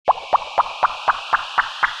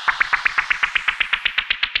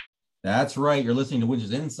That's right. You're listening to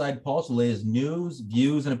Windsor's Inside Pulse, the latest news,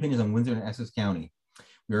 views, and opinions on Windsor and Essex County.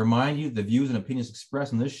 We remind you the views and opinions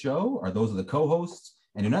expressed in this show are those of the co-hosts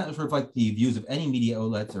and do not reflect the views of any media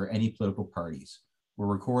outlets or any political parties. We're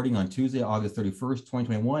recording on Tuesday, August 31st,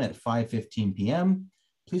 2021 at 5:15 p.m.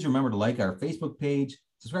 Please remember to like our Facebook page,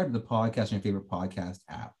 subscribe to the podcast on your favorite podcast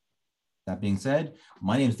app. That being said,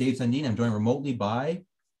 my name is Dave Sundin. I'm joined remotely by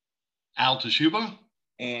Al Tashuba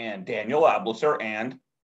and Daniel Ablisser and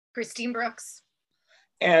Christine Brooks.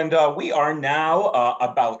 And we are now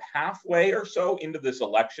about halfway or so into this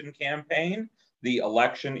election campaign. The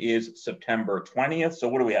election is September 20th. So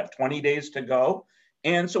what do we have? 20 days to go.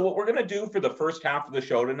 And so what we're going to do for the first half of the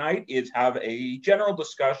show tonight is have a general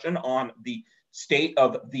discussion on the state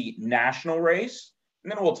of the national race.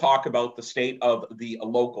 And then we'll talk about the state of the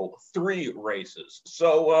local 3 races.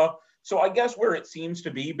 So I guess where it seems to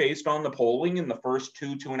be based on the polling in the first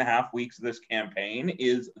 2.5 weeks of this campaign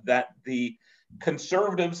is that the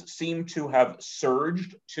Conservatives seem to have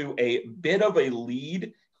surged to a bit of a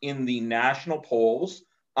lead in the national polls.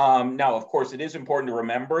 Now, of course, it is important to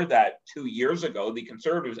remember that 2 years ago, the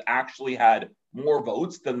Conservatives actually had more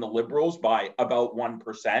votes than the Liberals by about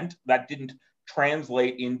 1%. That didn't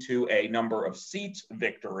translate into a number of seats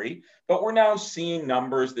victory, but we're now seeing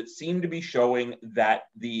numbers that seem to be showing that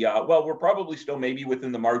we're probably still maybe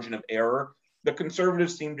within the margin of error. The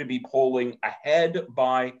Conservatives seem to be polling ahead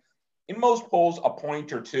by, in most polls, a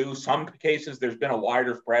point or two. Some cases, there's been a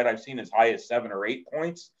wider spread. I've seen as high as 7 or 8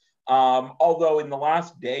 points. Although in the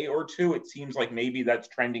last day or two, it seems like maybe that's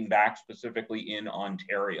trending back specifically in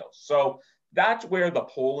Ontario. So that's where the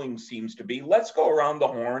polling seems to be. Let's go around the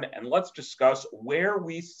horn and let's discuss where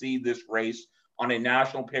we see this race on a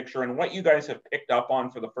national picture and what you guys have picked up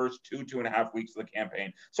on for the first 2.5 weeks of the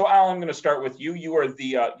campaign. So Al, I'm going to start with you. You're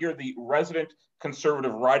the resident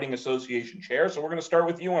Conservative Riding Association chair. So we're going to start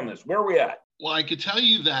with you on this. Where are we at? Well, I could tell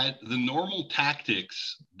you that the normal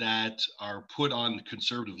tactics that are put on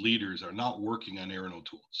Conservative leaders are not working on Erin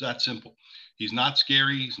O'Toole. It's that simple. He's not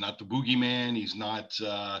scary. He's not the boogeyman. He's not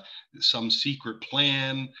some secret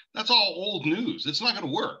plan. That's all old news. It's not going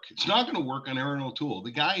to work. It's not going to work on Erin O'Toole.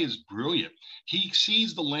 The guy is brilliant. He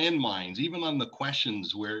sees the landmines, even on the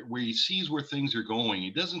questions where he sees where things are going.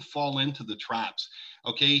 He doesn't fall into the traps.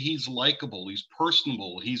 Okay, he's likable, he's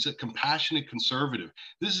personable, he's a compassionate conservative.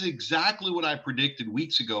 This is exactly what I predicted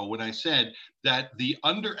weeks ago when I said that the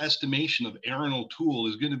underestimation of Erin O'Toole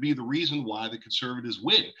is going to be the reason why the Conservatives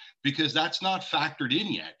win, because that's not factored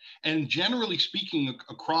in yet. And generally speaking,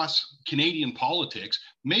 across Canadian politics,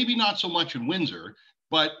 maybe not so much in Windsor,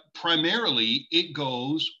 but primarily it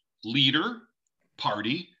goes leader,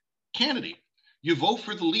 party, candidate. You vote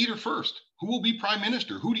for the leader first. Who will be prime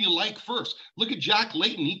minister? Who do you like first? Look at Jack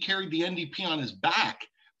Layton. He carried the NDP on his back,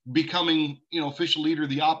 becoming, official leader of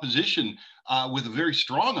the opposition with a very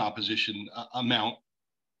strong opposition amount.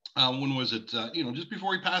 When was it? Just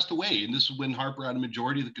before he passed away. And this is when Harper had a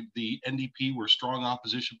majority. The NDP were a strong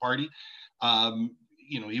opposition party.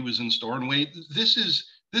 He was in Stornoway. This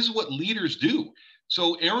is what leaders do.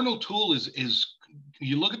 So Erin O'Toole is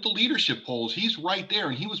you look at the leadership polls, he's right there,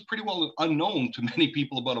 and he was pretty well unknown to many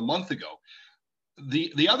people about a month ago.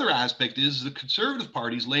 The other aspect is the Conservative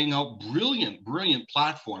Party is laying out brilliant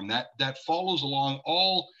platform that follows along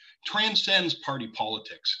transcends party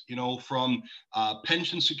politics, from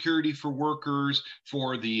pension security for workers,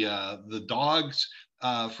 for the dogs,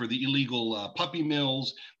 for the illegal puppy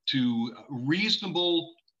mills, to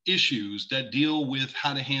reasonable issues that deal with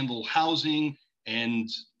how to handle housing. And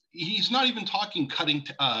he's not even talking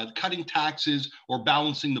cutting taxes or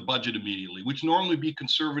balancing the budget immediately, which normally be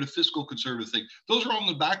fiscal conservative thing. Those are on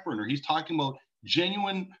the back burner. He's talking about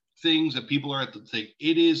genuine things that people are at the thing.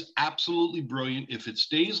 It is absolutely brilliant. If it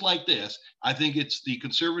stays like this, I think it's the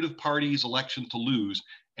Conservative Party's election to lose,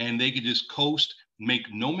 and they could just coast,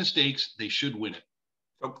 make no mistakes. They should win it.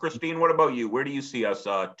 So Christine, what about you? Where do you see us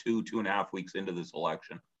 2.5 weeks into this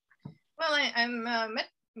election? Well, I'm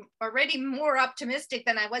already more optimistic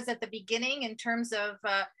than I was at the beginning in terms of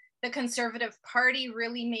the Conservative Party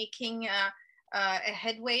really making a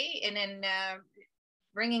headway and in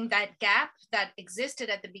bringing that gap that existed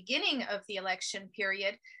at the beginning of the election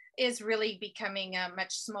period is really becoming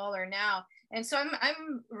much smaller now. And so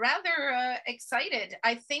I'm rather excited.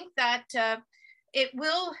 I think that it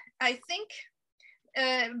will,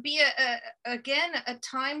 be again a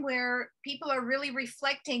time where people are really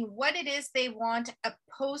reflecting what it is they want a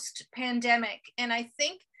post-pandemic, and I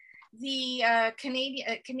think the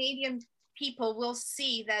Canadian people will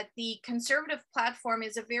see that the Conservative platform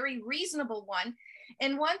is a very reasonable one,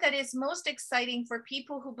 and one that is most exciting for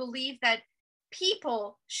people who believe that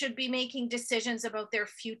people should be making decisions about their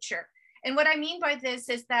future. And what I mean by this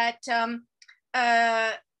is that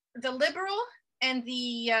the Liberal and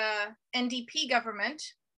the NDP government,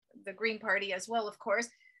 the Green Party as well, of course,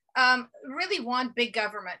 really want big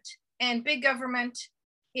government. And big government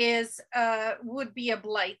would be a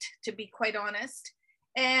blight, to be quite honest.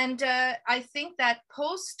 And I think that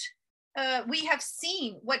we have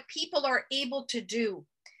seen what people are able to do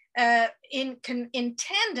in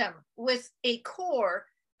tandem with a core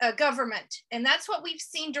government. And that's what we've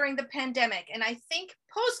seen during the pandemic. And I think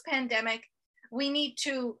post-pandemic, we need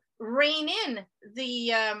to rein in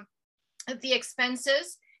the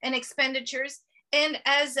expenses and expenditures. And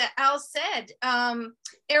as Al said,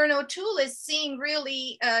 Erin O'Toole is seeing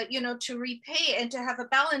really, to repay and to have a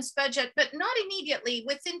balanced budget, but not immediately,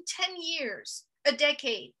 within 10 years, a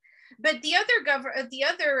decade. But the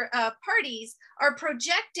other parties are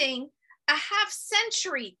projecting a half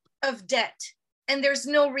century of debt, and there's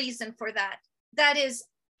no reason for that. That is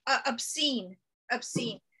obscene.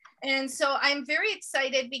 And so I'm very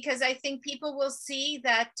excited because I think people will see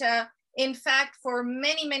that, in fact, for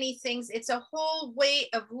many, many things, it's a whole way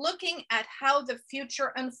of looking at how the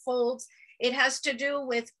future unfolds. It has to do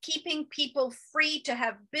with keeping people free to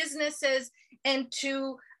have businesses and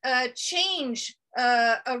to change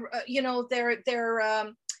their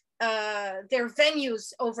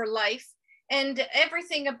venues over life, and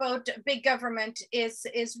everything about big government is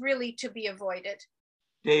really to be avoided.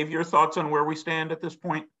 Dave, your thoughts on where we stand at this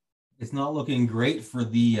point? It's not looking great for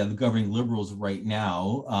the governing Liberals right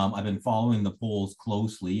now. I've been following the polls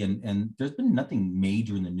closely, and there's been nothing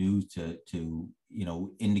major in the news to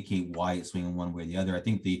indicate why it's swinging one way or the other. I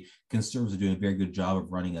think the Conservatives are doing a very good job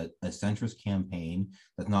of running a centrist campaign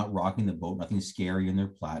that's not rocking the boat. Nothing scary in their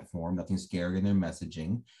platform, nothing scary in their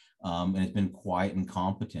messaging, and it's been quiet and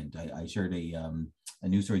competent. I shared a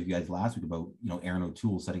news story with you guys last week about Erin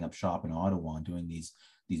O'Toole setting up shop in Ottawa and doing these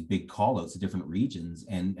big call outs to different regions,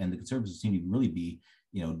 and the Conservatives seem to really be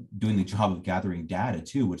doing the job of gathering data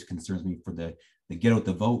too, which concerns me for the get out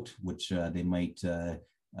the vote, which they might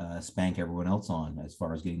spank everyone else on as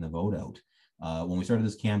far as getting the vote out. When we started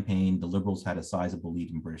this campaign, the Liberals had a sizable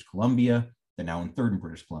lead in British Columbia. They're now in third in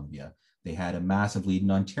British Columbia. They had a massive lead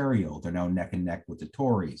in Ontario. They're now neck and neck with the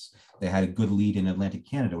Tories. They had a good lead in Atlantic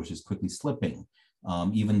Canada, which is quickly slipping.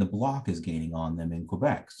 Even the Bloc is gaining on them in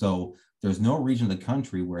Quebec. So there's no region of the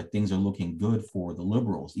country where things are looking good for the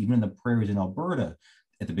Liberals. Even in the prairies in Alberta,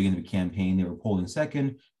 at the beginning of the campaign, they were polling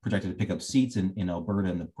second, projected to pick up seats in Alberta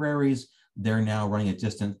and the prairies. They're now running a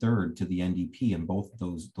distant third to the NDP in both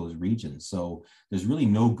those regions. So there's really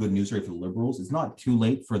no good news story for the Liberals. It's not too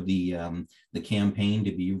late for the campaign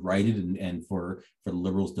to be righted and for the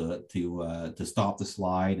Liberals to stop the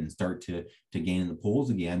slide and start to gain in the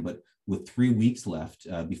polls again. But with 3 weeks left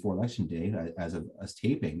before Election Day, as of us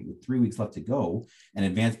taping, with 3 weeks left to go, and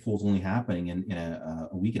advanced polls only happening in a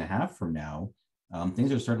week and a half from now,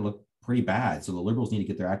 things are starting to look pretty bad. So the Liberals need to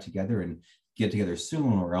get their act together and get together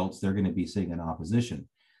soon, or else they're going to be sitting in opposition.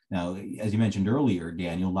 Now, as you mentioned earlier,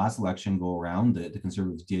 Daniel, last election go around, the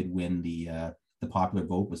Conservatives did win the popular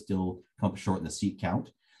vote, but still come up short in the seat count.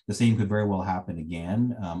 The same could very well happen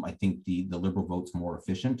again. I think the Liberal vote's more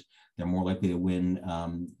efficient. They're more likely to win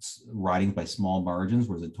ridings by small margins,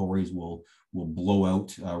 whereas the Tories will blow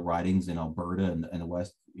out ridings in Alberta and the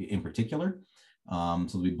West in particular.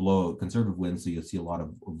 So we blow out Conservative wins, so you'll see a lot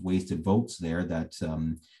of wasted votes there that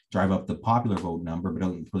drive up the popular vote number, but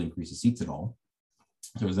don't really increase the seats at all.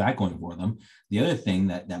 So there's that going for them. The other thing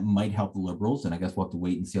that might help the Liberals, and I guess we'll have to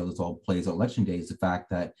wait and see how this all plays out Election Day, is the fact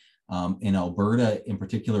that in Alberta, in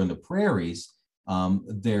particular in the prairies,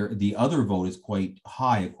 the other vote is quite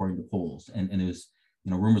high according to polls, and there's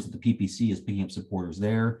rumors that the PPC is picking up supporters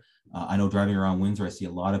there. I know driving around Windsor, I see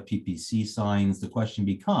a lot of PPC signs. The question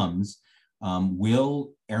becomes,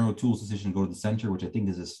 will Erin O'Toole's decision go to the center, which I think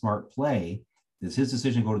is a smart play? Does his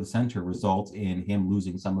decision go to the center result in him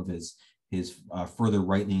losing some of his further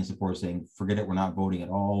right-leaning supporters saying, forget it, we're not voting at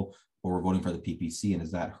all, or we're voting for the PPC, and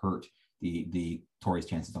does that hurt the Tories'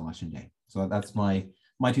 chances on Election Day? So that's my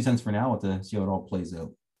 2 cents for now, to see how it all plays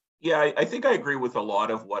out. Yeah, I think I agree with a lot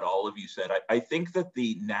of what all of you said. I think that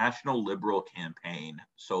the National Liberal campaign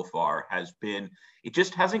so far it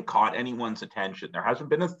just hasn't caught anyone's attention. There hasn't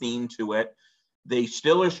been a theme to it. They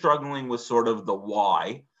still are struggling with sort of the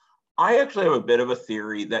why. I actually have a bit of a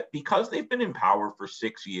theory that because they've been in power for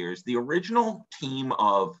 6 years, the original team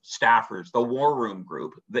of staffers, the War Room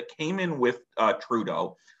group that came in with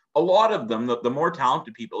Trudeau, a lot of them, the more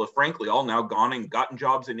talented people, have frankly all now gone and gotten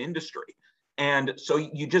jobs in industry. And so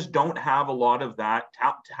you just don't have a lot of that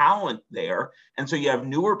talent there. And so you have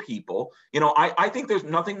newer people. I think there's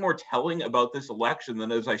nothing more telling about this election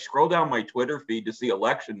than as I scroll down my Twitter feed to see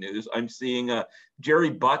election news, I'm seeing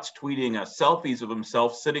Jerry Butts tweeting selfies of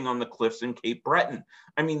himself sitting on the cliffs in Cape Breton.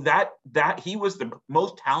 I mean, that he was the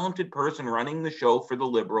most talented person running the show for the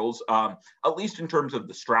Liberals, at least in terms of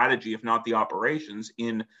the strategy, if not the operations,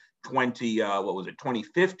 in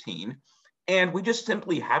 2015. And we just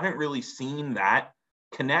simply haven't really seen that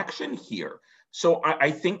connection here. So I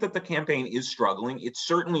think that the campaign is struggling. It's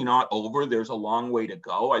certainly not over. There's a long way to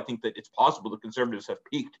go. I think that it's possible the Conservatives have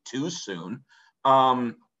peaked too soon.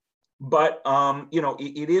 But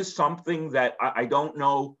it is something that I don't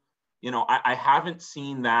know. I haven't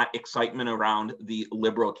seen that excitement around the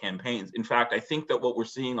Liberal campaigns. In fact, I think that what we're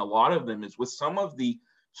seeing a lot of them is with some of the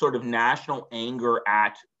sort of national anger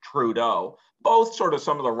at Trudeau, both sort of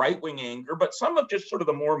some of the right-wing anger, but some of just sort of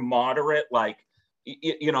the more moderate,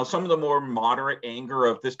 some of the more moderate anger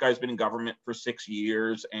of this guy's been in government for 6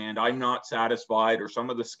 years and I'm not satisfied, or some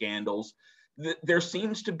of the scandals. There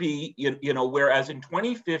seems to be, whereas in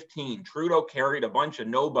 2015, Trudeau carried a bunch of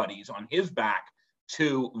nobodies on his back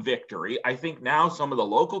to victory. I think now some of the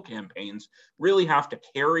local campaigns really have to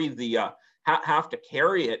carry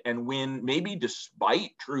it and win, maybe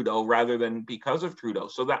despite Trudeau rather than because of Trudeau.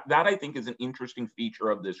 So that I think is an interesting feature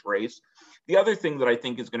of this race. The other thing that I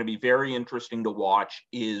think is going to be very interesting to watch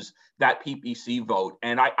is that PPC vote.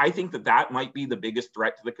 And I think that might be the biggest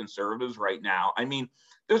threat to the Conservatives right now. I mean,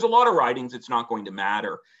 there's a lot of ridings it's not going to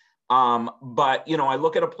matter. But I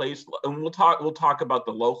look at a place, and we'll talk about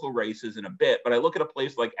the local races in a bit, but I look at a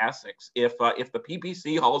place like Essex. If the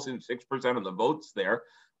PPC hauls in 6% of the votes there,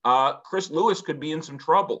 Chris Lewis could be in some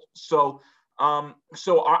trouble. So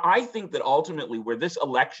I think that ultimately where this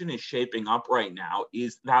election is shaping up right now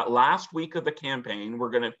is that last week of the campaign, we're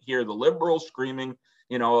going to hear the Liberals screaming,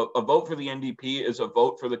 a vote for the NDP is a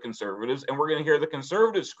vote for the Conservatives. And we're going to hear the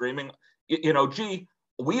Conservatives screaming, gee,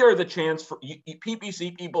 we are the chance for you,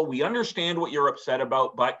 PPC people. We understand what you're upset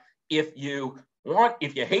about, but if you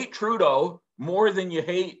hate Trudeau more than you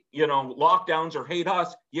hate, lockdowns or hate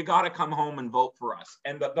us, you got to come home and vote for us.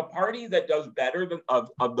 And the party that does better than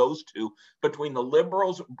of those two, between the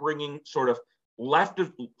Liberals bringing sort of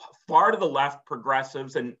far to the left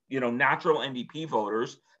progressives and, natural NDP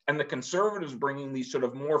voters, and the Conservatives bringing these sort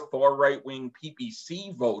of more far right-wing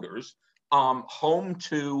PPC voters home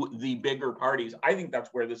to the bigger parties. I think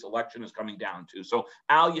that's where this election is coming down to. So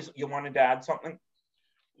Al, you wanted to add something?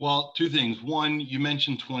 Well, two things. One, you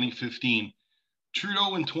mentioned 2015.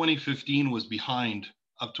 Trudeau in 2015 was behind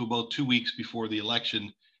up to about 2 weeks before the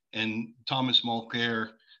election. And Thomas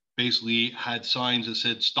Mulcair basically had signs that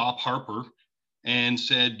said, "Stop Harper," and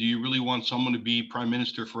said, "Do you really want someone to be prime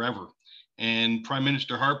minister forever?" And Prime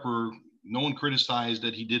Minister Harper, no one criticized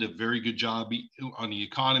that he did a very good job on the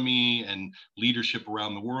economy and leadership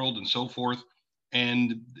around the world and so forth.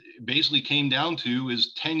 And basically came down to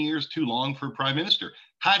is 10 years too long for a prime minister.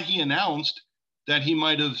 Had he announced that he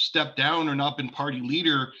might have stepped down or not been party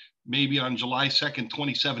leader, maybe on July 2nd,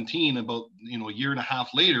 2017, about a year and a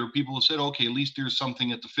half later, people have said, okay, at least there's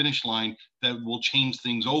something at the finish line that will change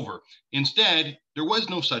things over. Instead, there was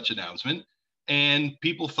no such announcement. And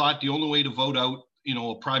people thought the only way to vote out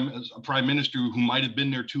a prime minister who might have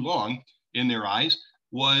been there too long in their eyes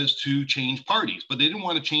was to change parties. But they didn't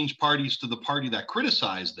want to change parties to the party that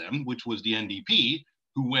criticized them, which was the NDP,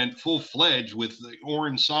 who went full-fledged with the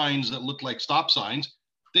orange signs that looked like stop signs.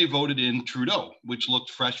 They voted in Trudeau, which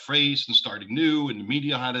looked fresh-faced and starting new, and the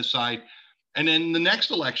media had a side. And then the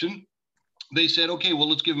next election, they said, okay, well,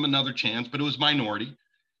 let's give him another chance, but it was minority.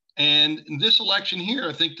 And in this election here,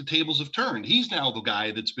 I think the tables have turned. He's now the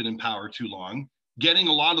guy that's been in power too long, getting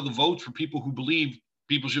a lot of the votes for people who believe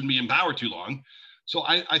people shouldn't be in power too long. So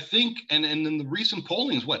I think, and in the recent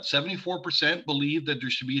polling is 74% believe that there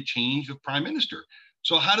should be a change of prime minister.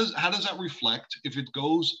 So how does that reflect, if it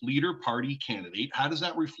goes leader party candidate, how does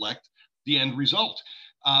that reflect the end result?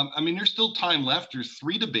 There's still time left. There's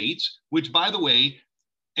 3 debates, which, by the way,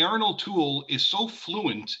 Aaron O'Toole is so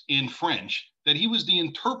fluent in French that he was the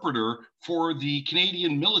interpreter for the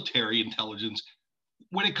Canadian military intelligence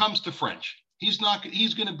when it comes to French. He's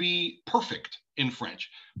going to be perfect in French.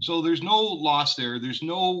 So there's no loss there. There's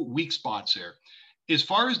no weak spots there. As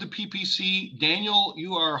far as the PPC, Daniel,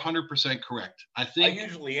 you are 100% correct. I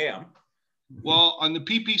usually am. Well, on the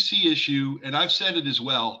PPC issue, and I've said it as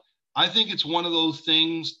well, I think it's one of those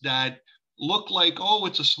things that look like, oh,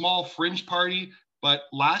 it's a small fringe party, but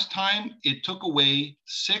last time it took away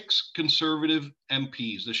 6 Conservative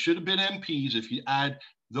MPs. There should have been MPs if you add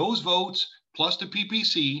those votes plus the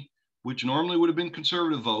PPC, which normally would have been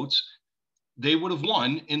Conservative votes. they would have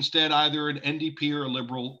won. Instead, either an NDP or a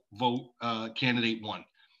Liberal vote candidate won.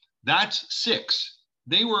 That's 6.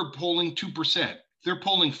 They were polling 2%. They're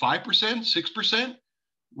polling 5%, 6%.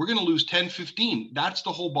 We're going to lose 10, 15. That's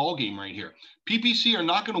the whole ball game right here. PPC are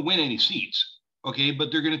not going to win any seats, okay?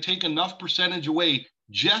 But they're going to take enough percentage away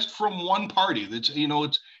just from one party. That's, you know,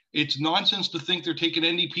 it's nonsense to think they're taking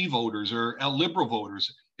NDP voters or Liberal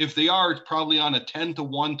voters. If they are, it's probably on a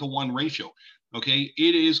 10-to-1 ratio, okay?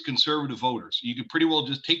 It is Conservative voters. You could pretty well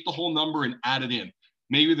just take the whole number and add it in.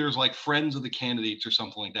 Maybe there's like friends of the candidates or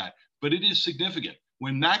something like that, but it is significant.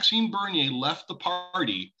 When Maxime Bernier left the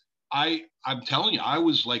party, I'm telling you, I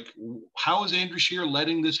was like, how is Andrew Scheer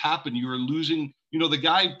letting this happen? You are losing, you know, the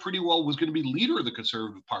guy pretty well was going to be leader of the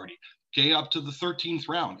Conservative Party, okay, up to the 13th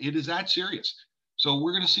round. It is that serious. So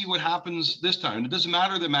we're going to see what happens this time. And it doesn't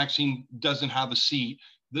matter that Maxime doesn't have a seat.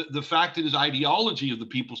 The fact that his ideology of the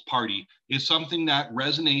People's Party is something that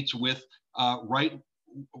resonates with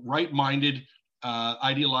right-minded,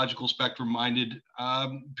 ideological spectrum-minded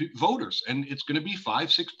voters, and it's going to be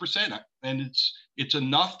 5-6%, and it's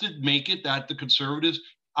enough to make it that the Conservatives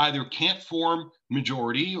either can't form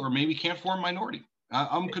majority or maybe can't form minority.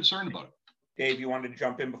 I'm concerned about it. Dave, you wanted to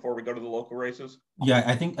jump in before we go to the local races? Yeah,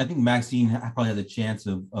 I think Maxime probably has a chance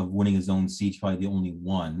of winning his own seat. Probably the only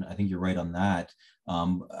one. I think you're right on that.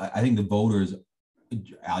 I think the voters,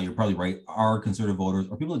 Al, you're probably right, are Conservative voters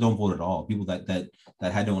or people that don't vote at all, people that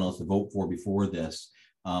had no one else to vote for before this.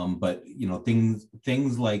 But you know,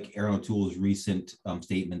 things like Erin O'Toole's recent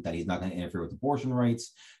statement that he's not going to interfere with abortion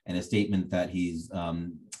rights, and a statement that he's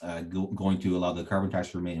going to allow the carbon tax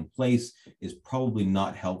to remain in place is probably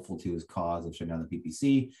not helpful to his cause of shutting down the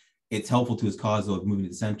PPC. It's helpful to his cause of moving to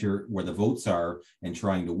the center where the votes are and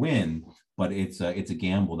trying to win, but it's a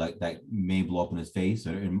gamble that may blow up in his face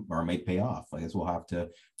or may pay off. I guess we'll have to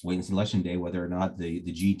wait and see election day whether or not the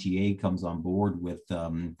GTA comes on board with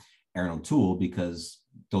Erin O'Toole, because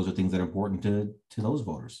those are things that are important to those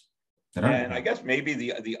voters. And I guess maybe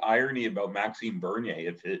the irony about Maxime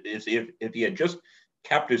Bernier if he had just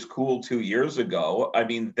kept his cool 2 years ago, I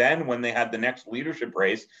mean, then when they had the next leadership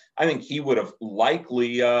race, I think he would have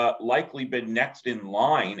likely been next in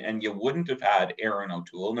line, and you wouldn't have had Erin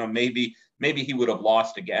O'Toole. Now, maybe he would have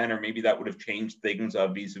lost again, or maybe that would have changed things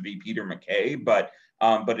vis-a-vis Peter MacKay. But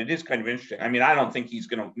it is kind of interesting. I mean, I don't think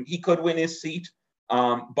he could win his seat.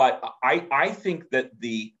 But I think that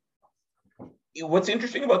what's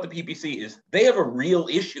interesting about the PPC is they have a real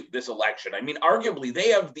issue this election. I mean, arguably, they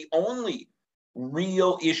have the only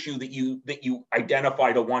real issue that you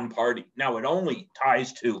identify to one party. Now, it only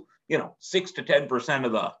ties to 6 to 10%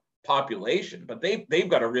 of the population, but they've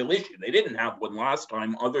got a real issue. They didn't have one last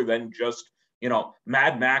time, other than just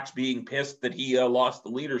Mad Max being pissed that he lost the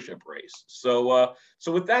leadership race. So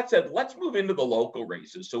with that said, let's move into the local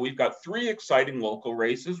races. So we've got 3 exciting local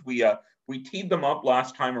races. We teed them up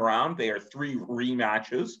last time around. They are 3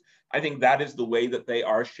 rematches. I think that is the way that they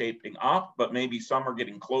are shaping up, but maybe some are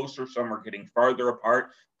getting closer, some are getting farther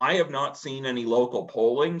apart. I have not seen any local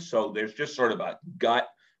polling, so there's just sort of a gut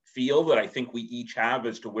feel that I think we each have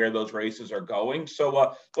as to where those races are going.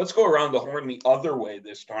 So let's go around the horn the other way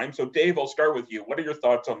this time. So Dave, I'll start with you. What are your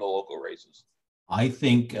thoughts on the local races? I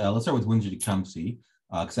think let's start with Windsor-Tecumseh,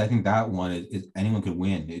 because I think that one is anyone could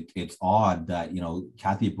win. It's odd that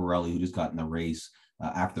Kathy Borelli, who just got in the race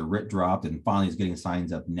after the writ dropped and finally is getting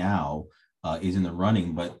signs up now, is in the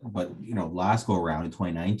running. But last go around in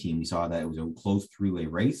 2019, we saw that it was a close 3-way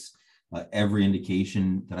race. Every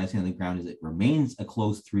indication that I've seen on the ground is it remains a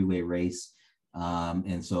close 3-way race.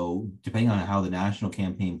 And so depending on how the national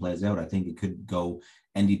campaign plays out, I think it could go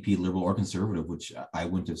NDP, Liberal, or Conservative, which I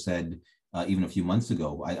wouldn't have said even a few months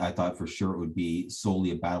ago. I thought for sure it would be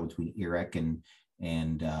solely a battle between Eric and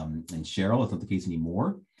Cheryl. It's not the case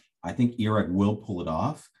anymore. I think Eric will pull it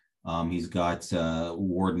off. He's got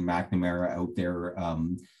Warden McNamara out there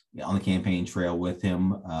on the campaign trail with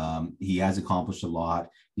him. He has accomplished a lot.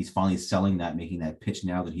 He's finally selling that, making that pitch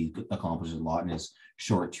now that he's accomplished a lot in his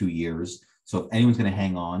short 2 years. So if anyone's going to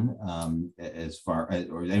hang on or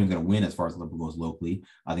anyone's going to win as far as Liberal goes locally,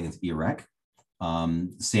 I think it's Eric.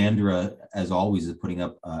 Sandra, as always, is putting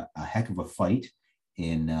up a heck of a fight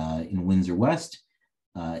in Windsor West.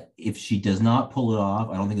 If she does not pull it off,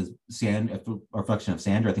 I don't think it's a reflection of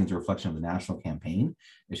Sandra. I think it's a reflection of the national campaign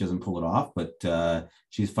if she doesn't pull it off. But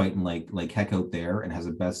she's fighting like heck out there and has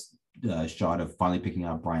the best shot of finally picking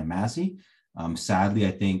out Brian Massey. Sadly,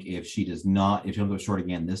 I think if she comes up short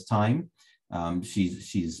again this time,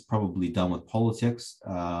 she's probably done with politics,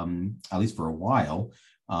 at least for a while.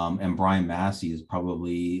 And Brian Massey is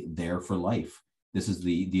probably there for life. This is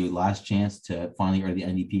the last chance to finally earn the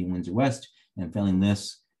NDP in Windsor West. And failing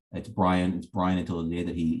this, It's Brian until the day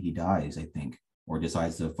that he dies, I think, or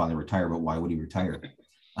decides to finally retire. But why would he retire?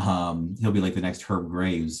 He'll be like the next Herb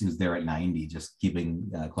Graves, who's there at 90, just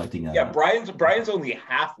keeping collecting. Brian's only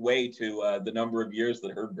halfway to the number of years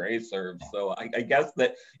that Herb Graves served. So I guess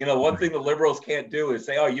that, one thing the Liberals can't do is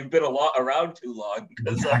say, "Oh, you've been around too long,"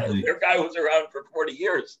 because their guy was around for 40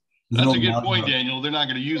 years. That's a good point, Daniel. They're not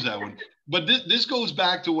going to use that one. But this goes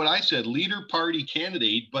back to what I said, leader party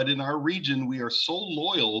candidate. But in our region, we are so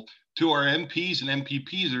loyal to our MPs and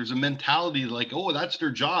MPPs. There's a mentality like, oh, that's their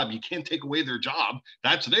job. You can't take away their job.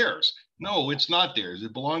 That's theirs. No, it's not theirs.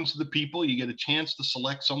 It belongs to the people. You get a chance to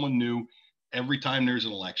select someone new every time there's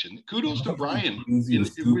an election. Kudos to Brian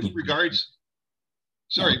with regards.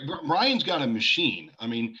 Sorry, Brian's got a machine. I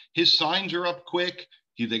mean, his signs are up quick.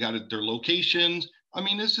 They got their locations. I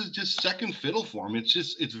mean, this is just second fiddle for him.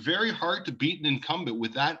 It's very hard to beat an incumbent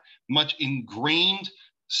with that much ingrained,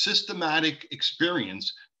 systematic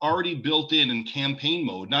experience already built in campaign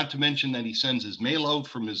mode, not to mention that he sends his mail out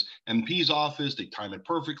from his MP's office. They time it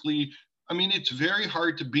perfectly. I mean, it's very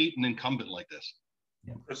hard to beat an incumbent like this.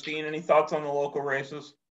 Yeah. Christine, any thoughts on the local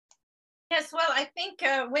races? Yes, well, I think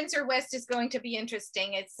Windsor West is going to be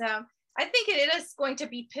interesting. I think it is going to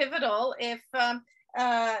be pivotal if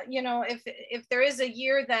there is a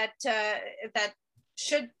year that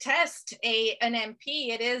should test an MP.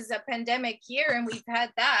 It is a pandemic year, and we've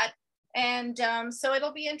had that, and so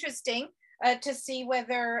it'll be interesting to see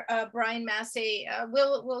whether Brian Massey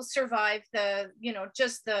will survive the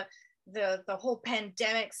whole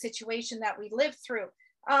pandemic situation that we lived through.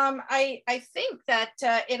 I think that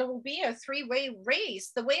it'll be a three-way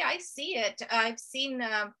race. The way I see it, I've seen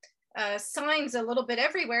signs a little bit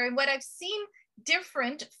everywhere, and what I've seen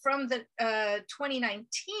different from the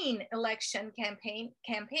 2019 election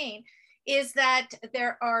campaign is that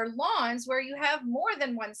there are lawns where you have more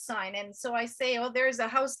than one sign. And so I say, oh, there's a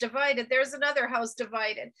house divided, there's another house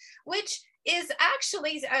divided, which is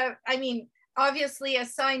actually, obviously a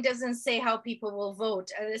sign doesn't say how people will vote.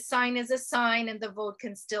 A sign is a sign, and the vote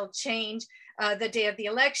can still change. The day of the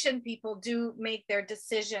election, people do make their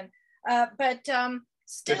decision.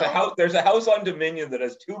 Still, there's a house on Dominion that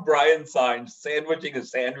has two Brian signs sandwiching a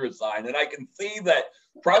Sandra sign, and I can see that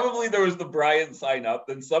probably there was the Brian sign up,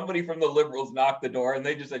 then somebody from the Liberals knocked the door and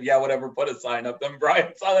they just said, yeah, whatever, put a sign up. Then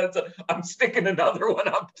Brian saw that and said, I'm sticking another one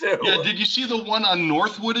up too. Yeah, did you see the one on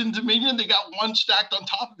Northwood in Dominion? They got one stacked on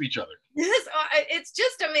top of each other. Yes, it's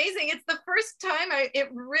just amazing. It's the first time I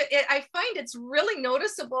find it's really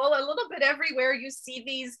noticeable. A little bit everywhere you see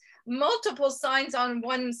these multiple signs on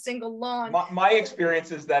one single lawn. My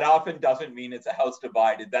experience is that often doesn't mean it's a house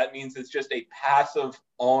divided. That means it's just a passive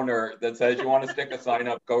owner that says, you want to stick a sign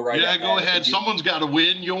up, go right ahead. Yeah, go ahead. Someone's got to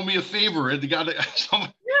win. You owe me a favor. They got to. Yeah,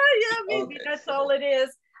 maybe that's all it is.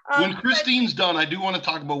 When Christine's done, I do want to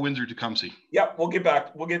talk about Windsor-Tecumseh. Yep, we'll get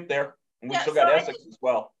back. We'll get there. And we still got Essex as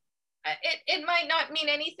well. It might not mean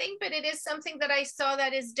anything, but it is something that I saw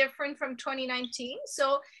that is different from 2019.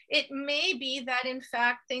 So it may be that, in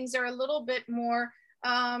fact, things are a little bit more,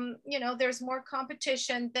 there's more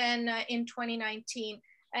competition than in 2019.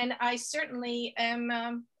 And I certainly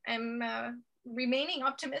am remaining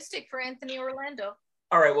optimistic for Anthony Orlando.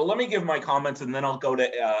 All right, well, let me give my comments and then I'll go to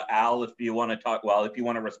Al if you want to talk, if you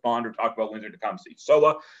want to respond or talk about Windsor-Tecumseh.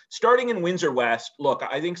 So starting in Windsor West, look,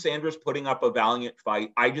 I think Sandra's putting up a valiant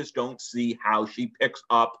fight. I just don't see how she picks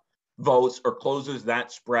up votes or closes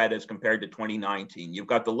that spread as compared to 2019. You've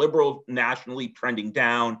got the Liberal nationally trending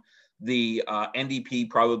down, the NDP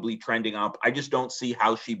probably trending up. I just don't see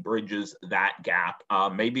how she bridges that gap.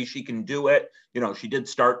 Maybe she can do it. She did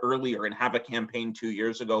start earlier and have a campaign 2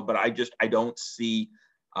 years ago, but I don't see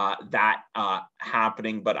that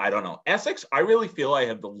happening, but I don't know. Essex, I really feel I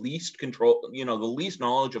have the least control, the least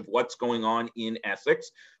knowledge of what's going on in Essex.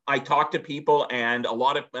 I talk to people and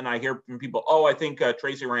I hear from people, oh, I think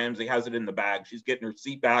Tracy Ramsey has it in the bag. She's getting her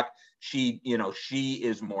seat back. She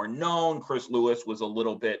is more known. Chris Lewis was a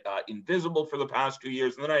little bit invisible for the past 2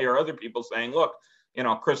 years. And then I hear other people saying, look,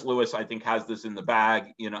 Chris Lewis, I think, has this in the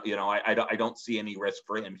bag. I don't see any risk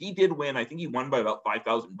for him. He did win. I think he won by about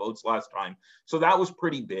 5,000 votes last time. So that was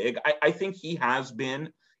pretty big. I think he has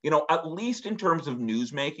been, at least in terms of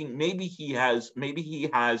newsmaking, maybe he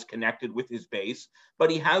has connected with his base, but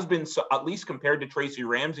he has been, at least compared to Tracy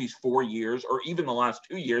Ramsey's 4 years, or even the last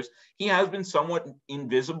 2 years, he has been somewhat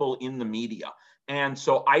invisible in the media. And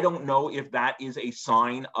so I don't know if that is a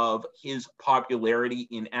sign of his popularity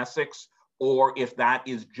in Essex, or if that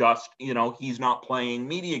is just, he's not playing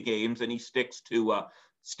media games and he sticks to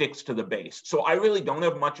the base. So I really don't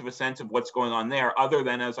have much of a sense of what's going on there, other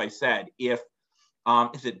than, as I said, if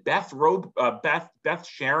Is it Beth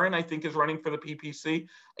Sharon, I think, is running for the PPC.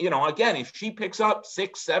 Again, if she picks up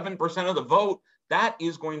 6-7% of the vote, that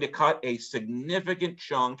is going to cut a significant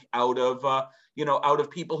chunk out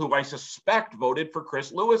of people who I suspect voted for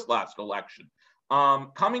Chris Lewis last election.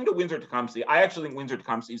 Coming to Windsor-Tecumseh, I actually think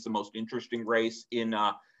Windsor-Tecumseh is the most interesting race in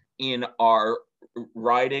our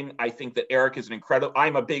riding. I think that Eric is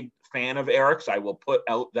I'm a big fan of Eric's. I will put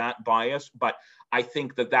out that bias, but I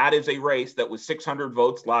think that is a race that was 600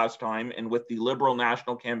 votes last time, and with the Liberal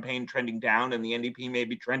National Campaign trending down and the NDP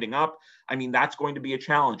maybe trending up, I mean, that's going to be a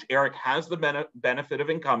challenge. Eric has the benefit of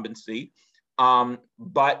incumbency,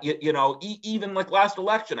 but even like last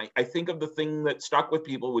election, I think of the thing that stuck with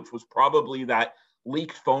people, which was probably that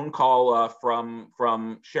leaked phone call from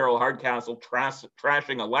Cheryl Hardcastle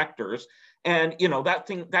trashing electors. And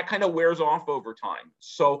that kind of wears off over time.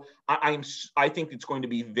 So I think it's going to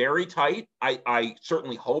be very tight. I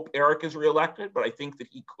certainly hope Eric is reelected, but I think that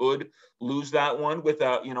he could lose that one with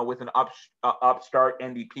an upstart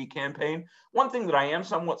NDP campaign. One thing that I am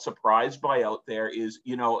somewhat surprised by out there is,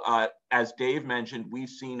 as Dave mentioned, we've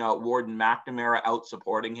seen Warden McNamara out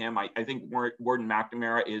supporting him. I think Warden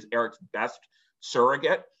McNamara is Eric's best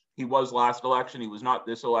surrogate. He was last election. He was not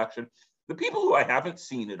this election. The people who I haven't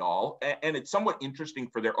seen at all, and it's somewhat interesting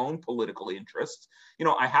for their own political interests.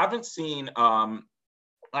 I haven't seen Mayor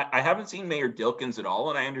Dilkens at all,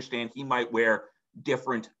 and I understand he might wear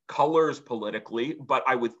different colors politically, but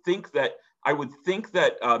I would think that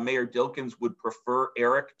Mayor Dilkens would prefer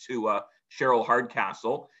Eric to Cheryl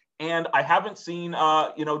Hardcastle, and I haven't seen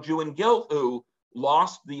Juan Gil, who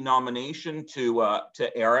lost the nomination to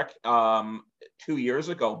Eric 2 years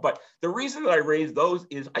ago. But the reason that I raise those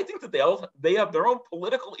is I think that they have their own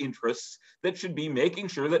political interests that should be making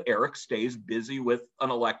sure that Eric stays busy with an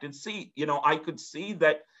elected seat. I could see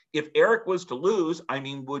that if Eric was to lose, I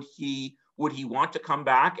mean, would he want to come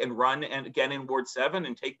back and run and again in Ward 7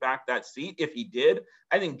 and take back that seat? If he did,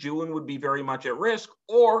 I think Juan would be very much at risk.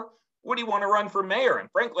 Or would he want to run for mayor? And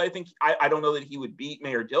frankly, I think I don't know that he would beat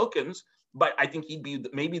Mayor Dilkens, but I think he'd be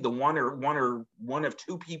maybe the one of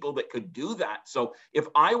two people that could do that. So if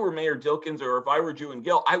I were Mayor Dilkens or if I were Juan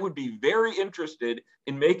Gil, I would be very interested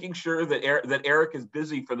in making sure that Eric is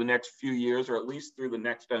busy for the next few years, or at least through the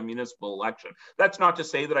next municipal election. That's not to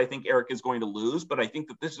say that I think Eric is going to lose, but I think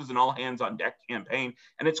that this is an all hands on deck campaign,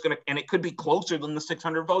 and it could be closer than the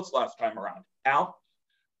 600 votes last time around. Al?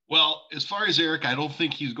 Well, as far as Eric, I don't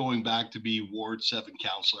think he's going back to be Ward 7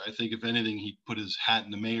 councillor. I think if anything, he'd put his hat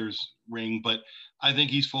in the mayor's ring, but I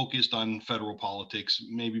think he's focused on federal politics,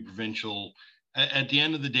 maybe provincial. At the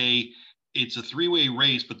end of the day, it's a three-way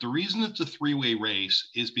race, but the reason it's a three-way race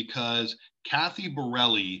is because Kathy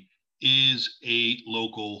Borelli is a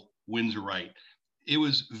local Windsorite. It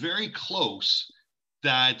was very close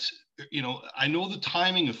that, I know the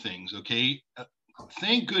timing of things, okay?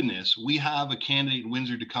 Thank goodness we have a candidate in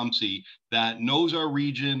Windsor-Tecumseh that knows our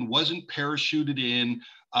region, wasn't parachuted in,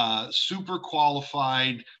 super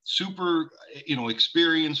qualified, super,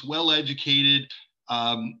 experienced, well-educated.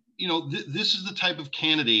 This is the type of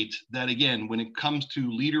candidate that, again, when it comes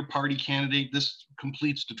to leader party candidate, this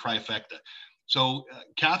completes the trifecta. So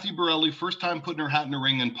Kathy Borelli, first time putting her hat in the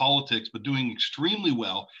ring in politics, but doing extremely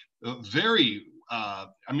well,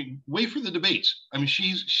 wait for the debates. I mean,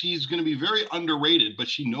 she's going to be very underrated, but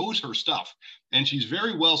she knows her stuff, and she's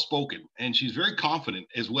very well spoken, and she's very confident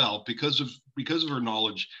as well because of her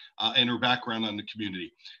knowledge and her background on the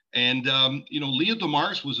community. And Leah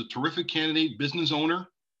DeMars was a terrific candidate, business owner.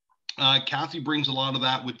 Kathy brings a lot of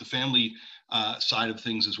that with the family side of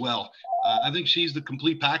things as well. I think she's the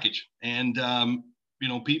complete package, and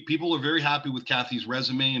people are very happy with Kathy's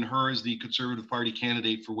resume and her as the Conservative Party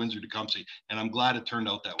candidate for Windsor-Tecumseh, and I'm glad it turned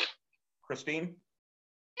out that way. Christine?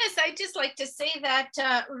 Yes, I'd just like to say that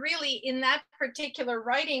really in that particular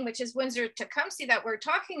riding, which is Windsor-Tecumseh that we're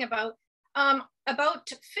talking about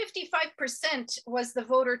 55% was the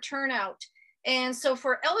voter turnout. And so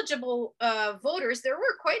for eligible voters, there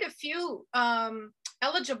were quite a few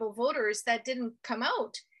eligible voters that didn't come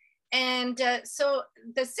out. And so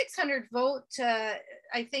the 600 vote,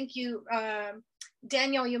 I think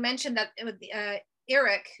Daniel, you mentioned that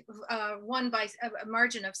Eric won by a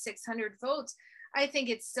margin of 600 votes. I think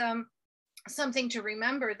it's something to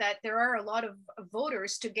remember that there are a lot of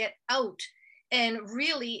voters to get out. And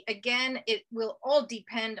really, again, it will all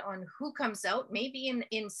depend on who comes out. Maybe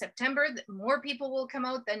in September, more people will come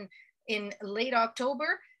out than in late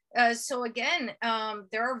October. So again,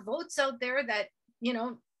 there are votes out there that,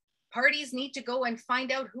 parties need to go and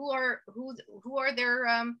find out who are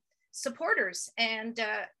their supporters. And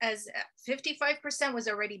as 55% was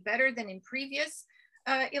already better than in previous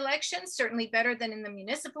election, certainly better than in the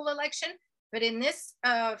municipal election. But in this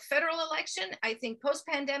federal election, I think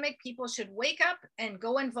post-pandemic, people should wake up and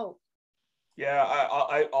go and vote. Yeah,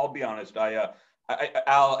 I'll be honest.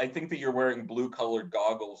 Al, I think that you're wearing blue-colored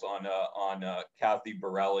goggles on Kathy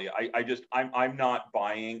Borrelli. I'm not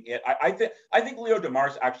buying it. I think Leo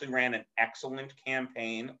Demars actually ran an excellent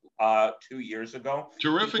campaign 2 years ago.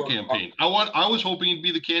 Terrific campaign. I was hoping he'd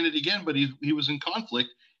be the candidate again, but he was in conflict.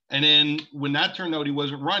 And then when that turned out he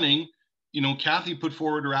wasn't running, Kathy put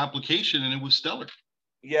forward her application and it was stellar.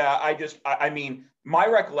 Yeah, I mean, my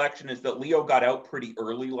recollection is that Leo got out pretty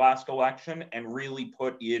early last election and really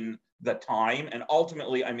put in the time. And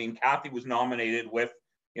ultimately, I mean, Kathy was nominated with,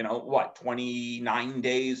 29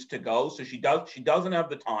 days to go. So she doesn't have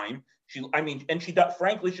the time.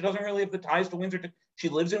 Frankly, she doesn't really have the ties to Windsor. She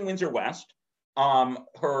lives in Windsor West.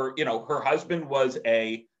 Her husband was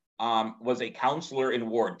a counselor in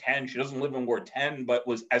Ward 10. She doesn't live in Ward 10, but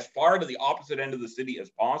was as far to the opposite end of the city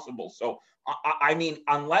as possible. So, I mean,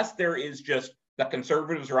 unless there is just the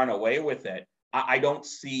Conservatives run away with it, I don't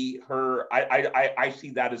see her. I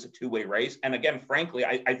see that as a two-way race. And again, frankly,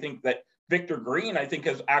 I think that Victor Green, I think,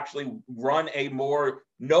 has actually run a more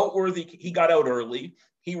noteworthy. He got out early.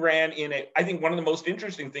 He ran I think one of the most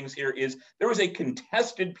interesting things here is there was a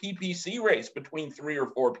contested PPC race between 3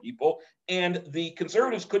 or 4 people, and the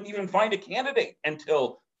Conservatives couldn't even find a candidate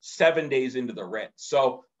until 7 days into the race.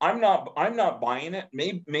 So I'm not buying it.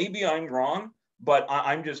 Maybe I'm wrong, but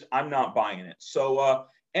I'm not buying it. So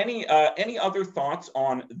any other thoughts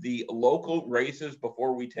on the local races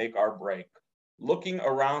before we take our break? Looking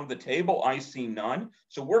around the table, I see none.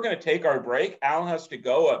 So we're going to take our break. Al has to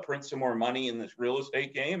go print some more money in this real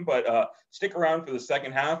estate game, but stick around for the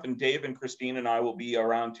second half, and Dave and Christine and I will be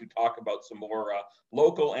around to talk about some more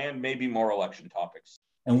local and maybe more election topics.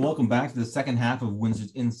 And welcome back to the second half of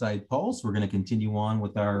Windsor's Inside Pulse. We're going to continue on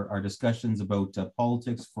with our discussions about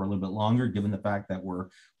politics for a little bit longer, given the fact that we're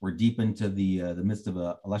deep into the midst of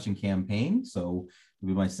an election campaign. So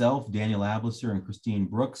it'll be myself, Daniel Ablisser, and Christine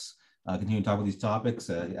Brooks. Continue to talk about these topics.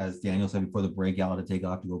 As Daniel said before the break, Al had to take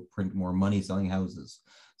off to go print more money selling houses.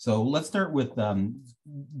 So let's start with,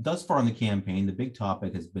 thus far in the campaign, the big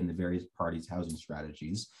topic has been the various parties' housing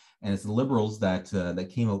strategies. And it's the Liberals that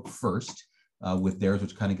came out first with theirs,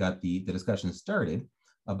 which kind of got the discussion started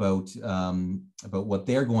about what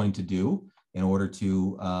they're going to do in order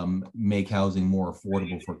to make housing more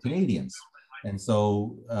affordable for Canadians. And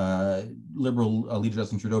so Liberal leader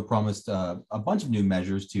Justin Trudeau promised a bunch of new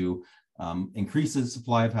measures to increase the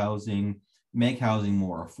supply of housing, make housing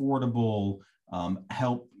more affordable,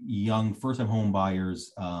 help young first-time home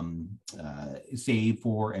buyers save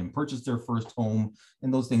for and purchase their first home.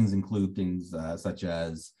 And those things include things such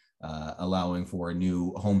as allowing for a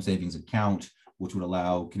new home savings account, which would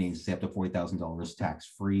allow Canadians to save up to $40,000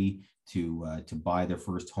 tax-free to buy their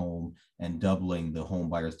first home, and doubling the home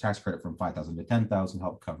buyer's tax credit from $5,000 to $10,000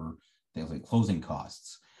 help cover things like closing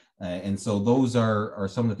costs. And so those are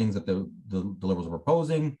some of the things that the Liberals are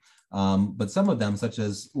proposing. But some of them, such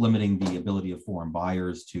as limiting the ability of foreign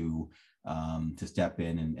buyers to step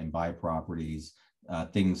in and buy properties,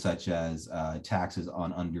 things such as taxes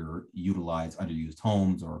on underused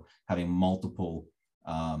homes, or having multiple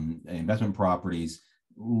investment properties,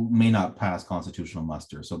 may not pass constitutional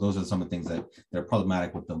muster. So those are some of the things that are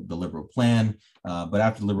problematic with the Liberal plan. But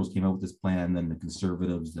after the Liberals came out with this plan, then the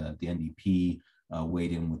Conservatives, the NDP,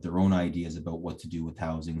 weighed in with their own ideas about what to do with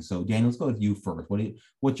housing. So Daniel, let's go with you first.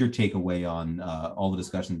 What's your takeaway on all the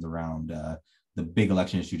discussions around the big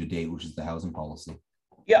election issue to date, which is the housing policy?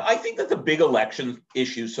 Yeah, I think that the big election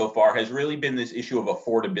issue so far has really been this issue of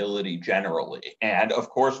affordability generally. And of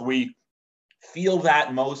course, we feel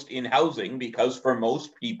that most in housing, because for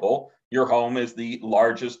most people, your home is the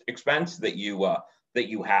largest expense that you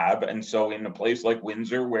have. And so in a place like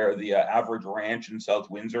Windsor, where the average ranch in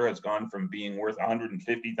South Windsor has gone from being worth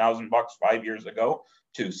 $150,000 5 years ago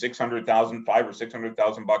to $500,000 or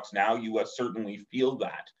 $600,000 now, you certainly feel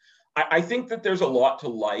that. I think that there's a lot to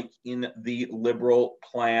like in the Liberal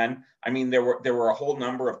plan. I mean, there were a whole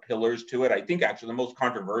number of pillars to it. I think actually the most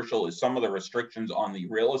controversial is some of the restrictions on the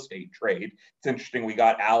real estate trade. It's interesting, we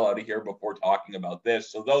got Al out of here before talking about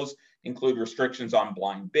this. So those include restrictions on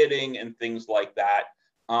blind bidding and things like that.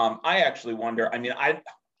 I actually wonder, I mean,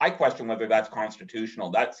 I question whether that's constitutional.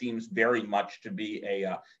 That seems very much to be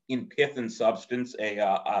in pith and substance,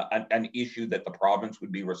 an issue that the province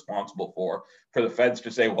would be responsible for the feds to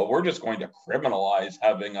say, well, we're just going to criminalize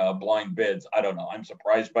having blind bids. I don't know. I'm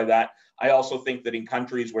surprised by that. I also think that in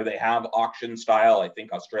countries where they have auction style, I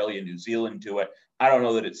think Australia and New Zealand do it. I don't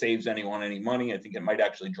know that it saves anyone any money. I think it might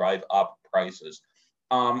actually drive up prices.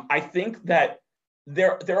 I think that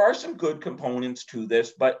there are some good components to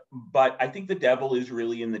this, but I think the devil is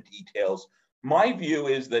really in the details. My view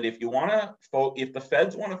is that if the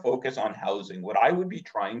feds want to focus on housing, what I would be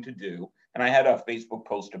trying to do, and I had a Facebook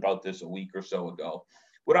post about this a week or so ago,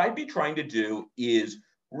 what I'd be trying to do is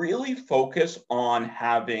really focus on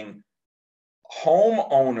having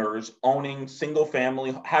homeowners owning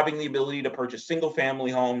having the ability to purchase single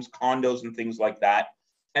family homes, condos, and things like that,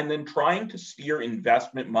 and then trying to steer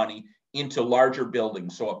investment money into larger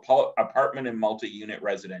buildings, so apartment and multi-unit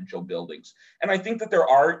residential buildings. And I think that there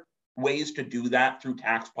are ways to do that through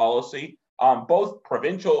tax policy, both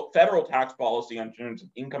federal tax policy in terms of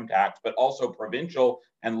income tax, but also provincial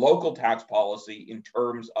and local tax policy in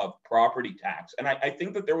terms of property tax. And I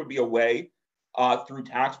think that there would be a way through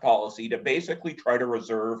tax policy to basically try to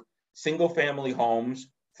reserve single family homes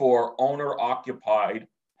for owner-occupied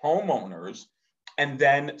homeowners, and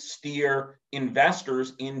then steer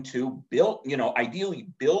investors into ideally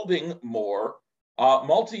building more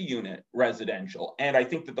multi-unit residential. And I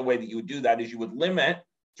think that the way that you would do that is you would limit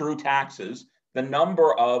through taxes the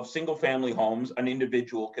number of single family homes an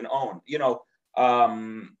individual can own.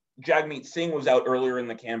 Jagmeet Singh was out earlier in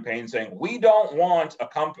the campaign saying, we don't want a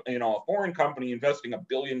foreign company investing $1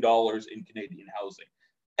 billion in Canadian housing.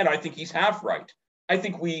 And I think he's half right. I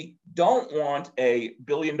think we don't want a $1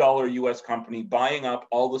 billion US company buying up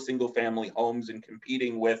all the single family homes and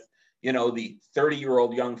competing with, the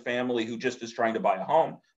 30-year-old young family who just is trying to buy a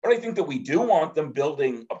home. But I think that we do want them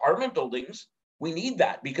building apartment buildings. We need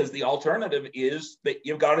that because the alternative is that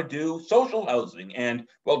you've got to do social housing. And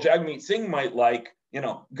while Jagmeet Singh might like,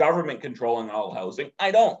 government controlling all housing,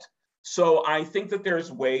 I don't. So I think that there's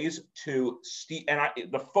ways to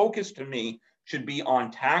the focus to me should be on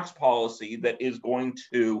tax policy that is going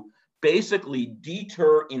to basically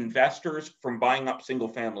deter investors from buying up single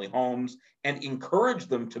family homes and encourage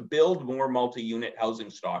them to build more multi-unit housing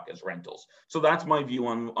stock as rentals. So that's my view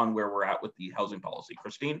on where we're at with the housing policy.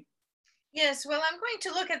 Christine? Yes, well, I'm going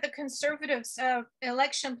to look at the Conservatives'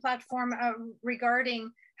 election platform regarding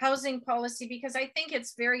housing policy because I think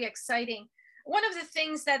it's very exciting. One of the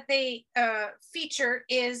things that they feature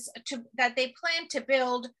is that they plan to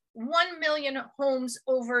build 1 million homes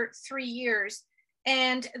over 3 years.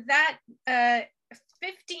 And that 15%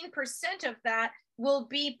 of that will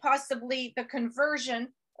be possibly the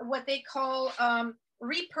conversion, what they call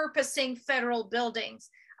repurposing federal buildings.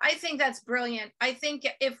 I think that's brilliant. I think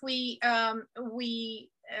if we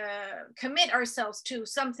commit ourselves to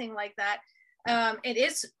something like that, it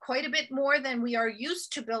is quite a bit more than we are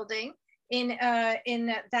used to building in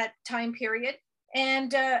that time period.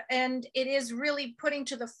 And it is really putting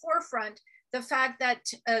to the forefront the fact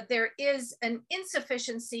that there is an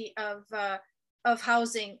insufficiency of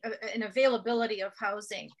housing, an availability of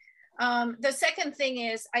housing. The second thing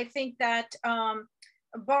is, I think that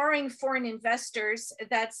borrowing foreign investors,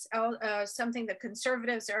 that's something that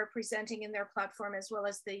Conservatives are presenting in their platform as well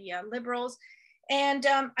as the Liberals. And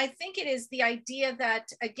I think it is the idea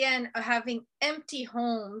that, again, having empty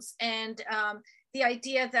homes and the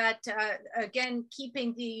idea that, again,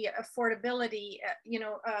 keeping the affordability,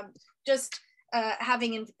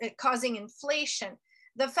 causing inflation.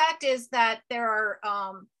 The fact is that there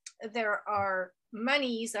are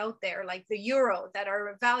monies out there like the euro that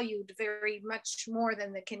are valued very much more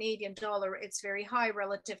than the Canadian dollar. It's very high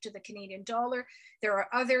relative to the Canadian dollar. There are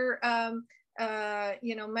other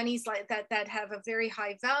monies like that have a very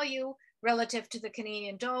high value relative to the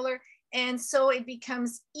Canadian dollar. And so it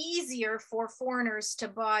becomes easier for foreigners to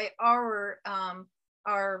buy our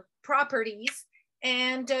properties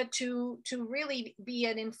and to really be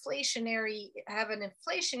have an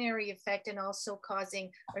inflationary effect and also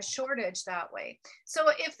causing a shortage that way. So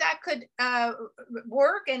if that could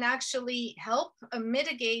work and actually help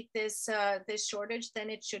mitigate this shortage, then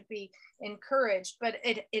it should be encouraged, but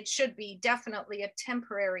it should be definitely a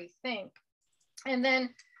temporary thing. And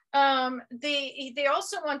then they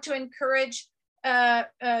also want to encourage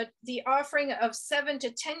the offering of 7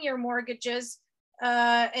 to 10 year mortgages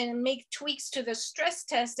and make tweaks to the stress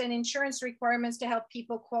test and insurance requirements to help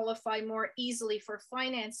people qualify more easily for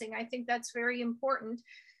financing. I think that's very important.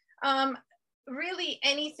 Really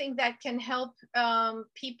anything that can help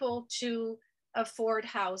people to afford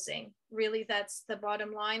housing. Really, that's the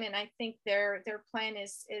bottom line. And I think their plan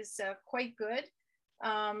is quite good.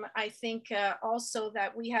 I think also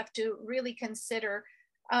that we have to really consider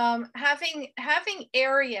having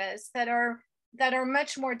areas that are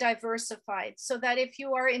much more diversified, so that if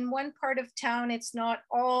you are in one part of town, it's not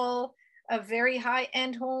all very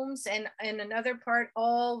high-end homes, and in another part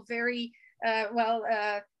all very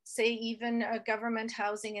say even government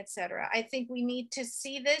housing, etc. I think we need to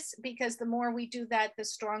see this, because the more we do that, the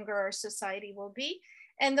stronger our society will be.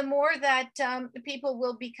 And the more that people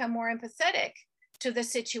will become more empathetic to the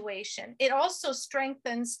situation. It also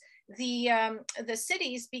strengthens the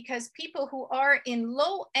cities, because people who are in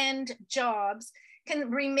low-end jobs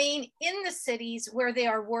can remain in the cities where they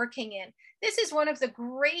are working in. This is one of the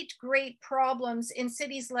great problems in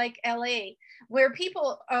cities like LA, where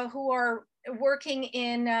people who are working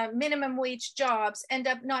in minimum wage jobs end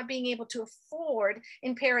up not being able to afford,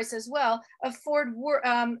 in Paris as well, afford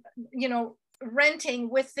renting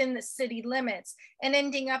within the city limits, and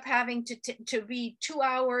ending up having to be 2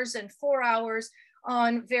 hours and 4 hours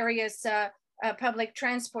on various public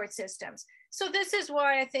transport systems. So this is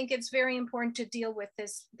why I think it's very important to deal with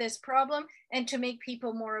this problem, and to make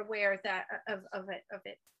people more aware of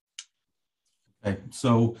it. Okay,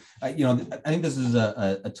 so I think this is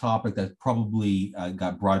a topic that probably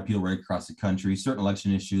got broad appeal right across the country. Certain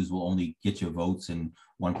election issues will only get you votes in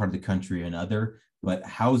one part of the country or another, but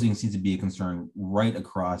housing seems to be a concern right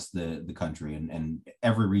across the country, and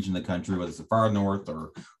every region of the country, whether it's the far north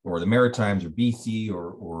or the Maritimes or BC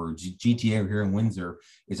or GTA or here in Windsor,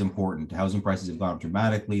 is important. Housing prices have gone up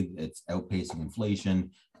dramatically. It's outpacing inflation.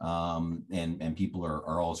 And people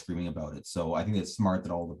are all screaming about it. So I think it's smart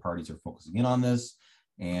that all the parties are focusing in on this,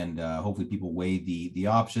 and hopefully people weigh the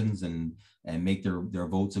options and make their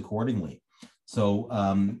votes accordingly. So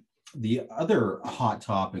the other hot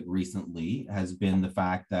topic recently has been the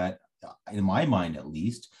fact that, in my mind at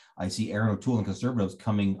least, I see Erin O'Toole and Conservatives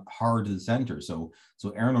coming hard to the center. So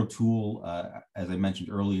Erin O'Toole, as I mentioned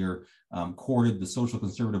earlier, courted the social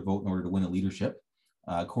conservative vote in order to win a leadership,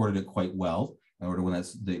 courted it quite well in order to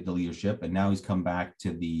win the leadership. And now he's come back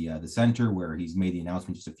to the center, where he's made the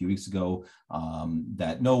announcement just a few weeks ago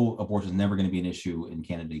that no, abortion is never going to be an issue in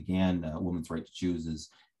Canada again. A woman's right to choose is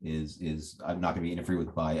I'm not going to be interfered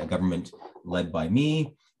with by a government led by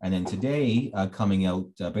me. And then today, coming out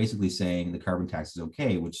basically saying the carbon tax is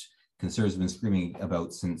okay, which Conservatives have been screaming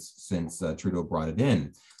about since Trudeau brought it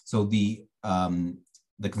in. So the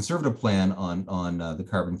Conservative plan on the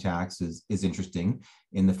carbon tax is interesting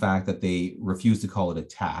in the fact that they refuse to call it a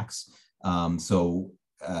tax. So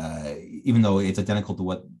even though it's identical to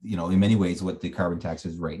what, in many ways, what the carbon tax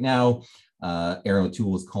is right now, Erin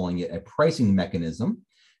O'Toole is calling it a pricing mechanism.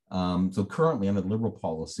 So currently, under the Liberal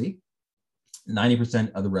policy,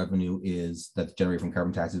 90% of the revenue that's generated from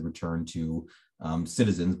carbon taxes returned to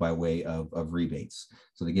citizens by way of rebates.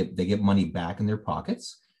 So they get money back in their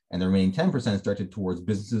pockets, and the remaining 10% is directed towards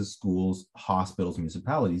businesses, schools, hospitals,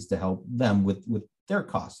 municipalities to help them with their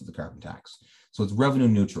costs of the carbon tax. So it's revenue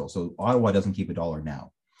neutral. So Ottawa doesn't keep $1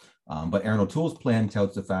 now. But Erin O'Toole's plan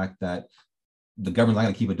touts the fact that the government's not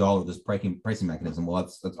going to keep $1 with this pricing mechanism. Well,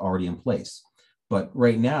 that's already in place. But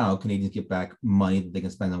right now, Canadians get back money that they can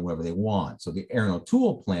spend on whatever they want. So the Erin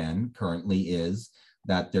O'Toole plan currently is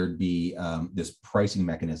that there'd be this pricing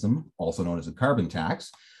mechanism, also known as a carbon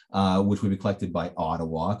tax, which would be collected by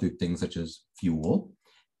Ottawa through things such as fuel.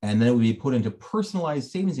 And then it would be put into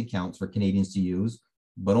personalized savings accounts for Canadians to use,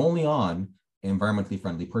 but only on environmentally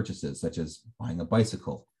friendly purchases, such as buying a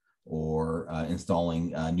bicycle or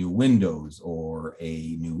installing new windows or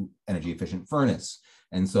a new energy efficient furnace.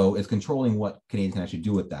 And so it's controlling what Canadians can actually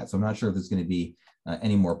do with that. So I'm not sure if it's going to be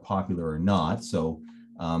any more popular or not. So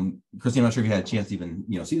Christine, I'm not sure if you had a chance to even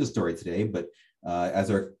see the story today, but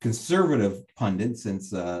as our Conservative pundit,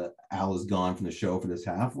 since Al is gone from the show for this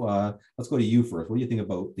half, let's go to you first. What do you think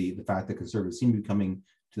about the fact that Conservatives seem to be coming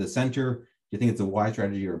to the center? Do you think it's a wise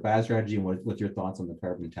strategy or a bad strategy? And what's your thoughts on the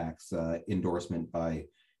carbon tax endorsement by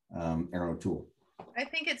Erin O'Toole? I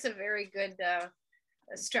think it's a very good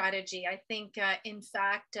strategy. I think, in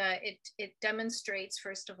fact, it demonstrates,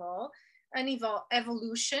 first of all, an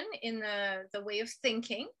evolution in the way of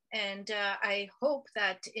thinking. And I hope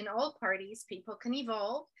that in all parties, people can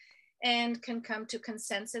evolve and can come to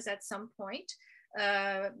consensus at some point,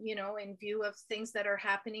 in view of things that are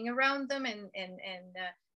happening around them and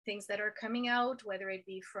things that are coming out, whether it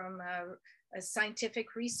be from a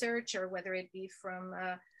scientific research or whether it be from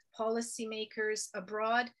policymakers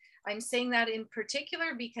abroad. I'm saying that in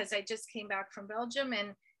particular because I just came back from Belgium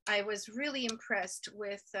and I was really impressed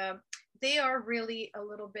with, they are really a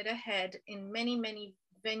little bit ahead in many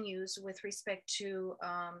venues with respect to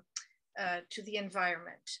the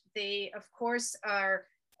environment. They, of course, are,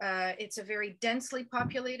 it's a very densely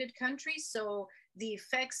populated country, so the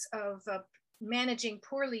effects of managing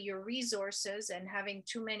poorly your resources and having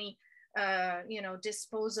too many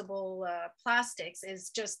disposable plastics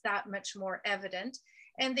is just that much more evident.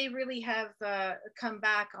 And they really have come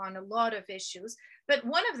back on a lot of issues. But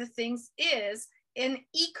one of the things is an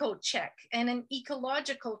eco check, and an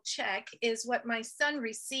ecological check is what my son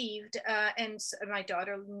received, and my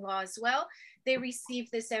daughter-in-law as well. They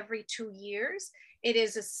receive this every 2 years. It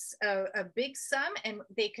is a big sum, and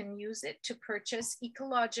they can use it to purchase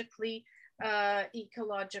ecologically,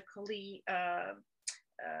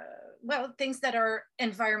 well, things that are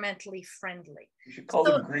environmentally friendly. You should call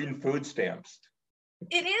them green food stamps.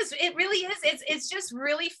 It is. It really is. It's just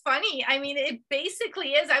really funny. I mean, it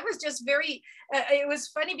basically is. I was just very. It was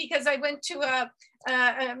funny because I went to a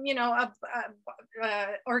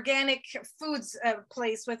organic foods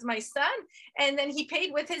place with my son, and then he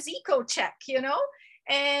paid with his eco check.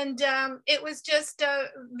 And it was just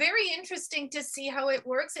very interesting to see how it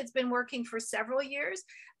works. It's been working for several years,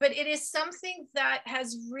 but it is something that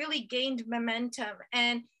has really gained momentum,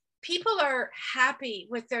 and people are happy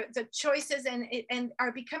with the choices, and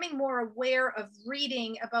are becoming more aware of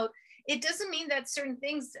reading about. It doesn't mean that certain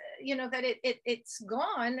things, that it's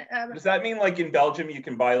gone. Does that mean, like in Belgium, you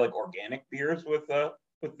can buy like organic beers with this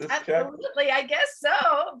check? Absolutely, I guess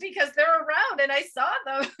so, because they're around and I saw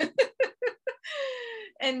them.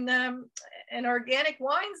 And organic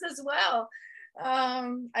wines as well.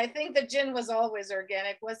 I think the gin was always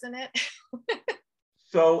organic, wasn't it?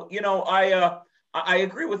 So, I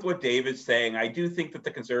agree with what David's saying. I do think that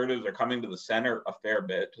the Conservatives are coming to the center a fair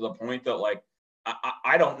bit, to the point that, like,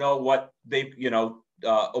 I don't know what they,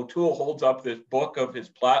 O'Toole holds up this book of his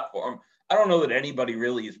platform. I don't know that anybody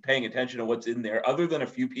really is paying attention to what's in there, other than a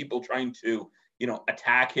few people trying to,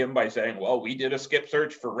 attack him by saying, well, we did a skip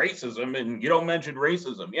search for racism and you don't mention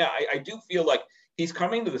racism. Yeah, I do feel like he's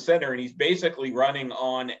coming to the center, and he's basically running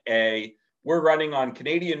on we're running on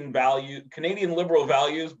Canadian liberal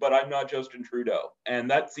values, but I'm not Justin Trudeau. And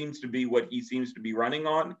that seems to be what he seems to be running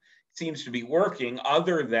on. It seems to be working,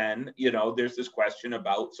 other than, there's this question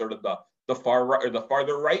about sort of the far right or the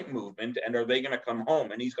farther right movement, and are they going to come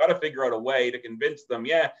home? And he's got to figure out a way to convince them,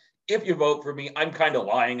 yeah, if you vote for me, I'm kind of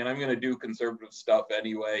lying and I'm going to do conservative stuff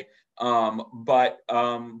anyway. But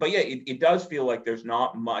yeah, it does feel like there's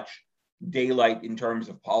not much daylight in terms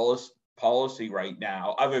of policy right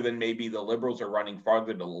now, other than maybe the Liberals are running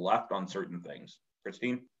farther to the left on certain things.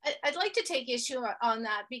 Christine? I'd like to take issue on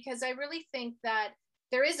that, because I really think that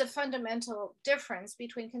there is a fundamental difference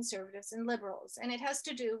between Conservatives and Liberals, and it has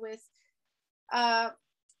to do with how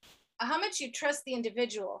much you trust the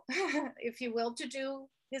individual, if you will, to do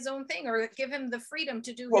his own thing, or give him the freedom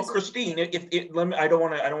to do. Well, Christine, I don't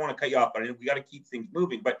want to cut you off, but we got to keep things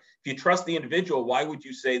moving. But if you trust the individual, why would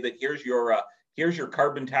you say that here's your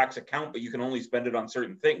carbon tax account, but you can only spend it on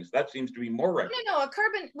certain things? That seems to be more regular. No, a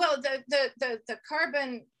carbon. Well, the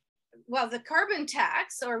carbon. Well, the carbon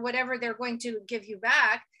tax, or whatever they're going to give you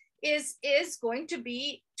back, is going to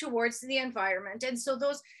be towards the environment. And so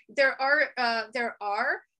there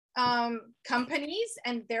are companies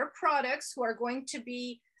and their products who are going to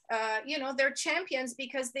be, they're champions,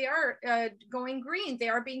 because they are going green. They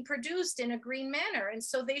are being produced in a green manner, and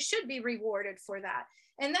so they should be rewarded for that.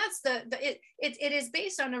 And that's it is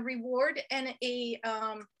based on a reward and a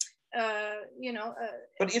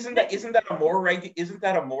But isn't that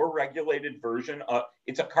a more regulated version?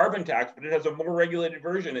 It's a carbon tax, but it has a more regulated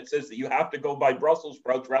version. It says that you have to go buy Brussels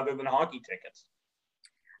sprouts rather than hockey tickets.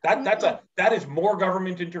 That is more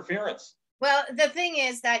government interference. Well, the thing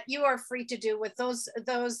is that you are free to do with those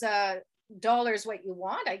dollars what you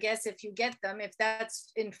want, I guess, if you get them. If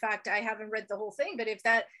that's, in fact, I haven't read the whole thing, but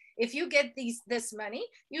if you get this money,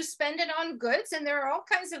 you spend it on goods, and there are all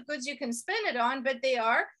kinds of goods you can spend it on, but they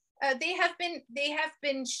have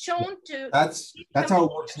been shown to. That's how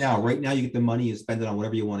it works now. Right now, you get the money, you spend it on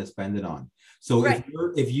whatever you want to spend it on. So right.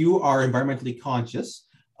 if you are environmentally conscious,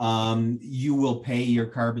 you will pay your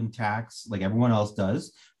carbon tax like everyone else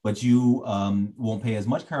does, but you won't pay as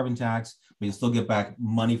much carbon tax, but you still get back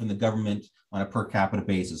money from the government on a per capita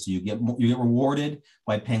basis. So you get rewarded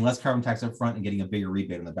by paying less carbon tax up front and getting a bigger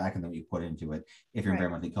rebate on the back end than what you put into it if you're right.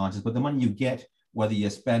 environmentally conscious. But the money you get, whether you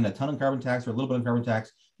spend a ton of carbon tax or a little bit of carbon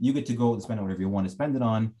tax, you get to go and spend it whatever you want to spend it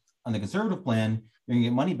on. On the Conservative plan, you're going to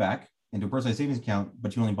get money back into a personalized savings account,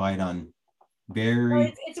 but you only buy it on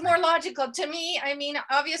it's more logical to me. I mean,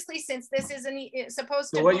 obviously, since this isn't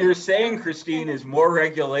supposed to. So what you're saying, Christine, is more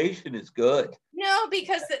regulation is good. No,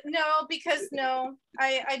 because no,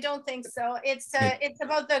 I don't think so. It's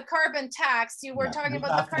about the carbon tax. You were talking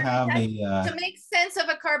about the carbon tax. To make sense of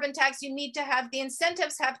a carbon tax, you need to have the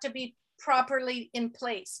incentives have to be properly in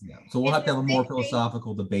place. Yeah. So we'll have to have a more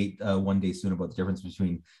philosophical debate one day soon about the difference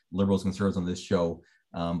between Liberals and Conservatives on this show.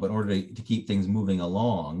 But in order to keep things moving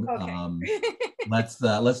along, Okay.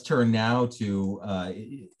 let's turn now to,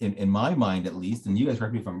 in my mind at least, and you guys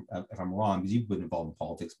correct me if I'm wrong, because you've been involved in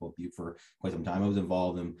politics, both of you, for quite some time. I was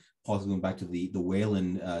involved in politics going back to the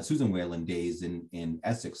Whalen, Susan Whalen days in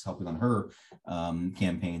Essex, helping on her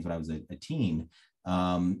campaigns when I was a teen.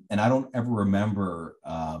 And I don't ever remember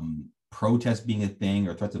protests being a thing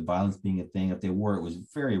or threats of violence being a thing. If they were, it was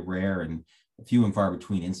very rare and few and far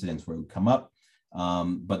between incidents where it would come up.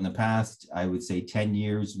 But in the past, I would say 10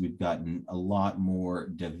 years, we've gotten a lot more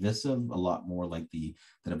divisive, a lot more like the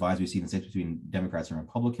divides we see in the states between Democrats and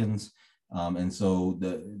Republicans. And so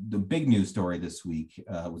the big news story this week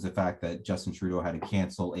was the fact that Justin Trudeau had to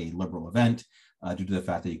cancel a Liberal event due to the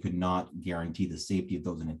fact that he could not guarantee the safety of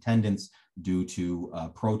those in attendance due to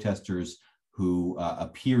protesters who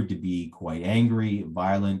appeared to be quite angry,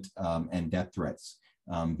 violent, and death threats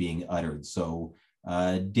being uttered. So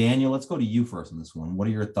Daniel, let's go to you first on this one. What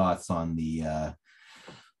are your thoughts on the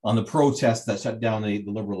protests that shut down the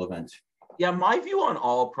Liberal event? Yeah, my view on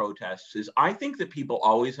all protests is I think that people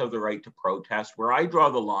always have the right to protest. Where I draw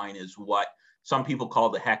the line is what some people call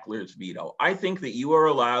the heckler's veto. I think that you are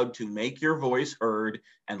allowed to make your voice heard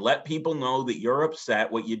and let people know that you're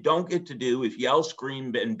upset. What you don't get to do is yell,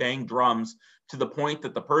 scream, and bang drums to the point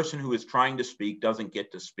that the person who is trying to speak doesn't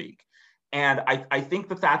get to speak. And I think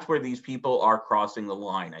that that's where these people are crossing the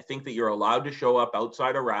line. I think that you're allowed to show up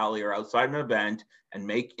outside a rally or outside an event and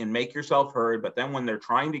make yourself heard. But then when they're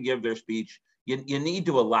trying to give their speech, you need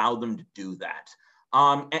to allow them to do that.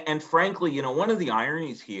 And frankly, one of the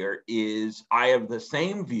ironies here is I have the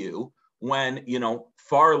same view when,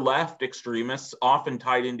 far left extremists, often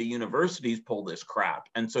tied into universities, pull this crap.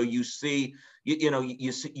 And so you see,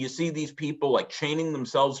 you see these people like chaining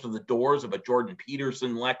themselves to the doors of a Jordan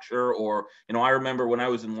Peterson lecture, or, I remember when I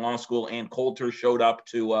was in law school, Ann Coulter showed up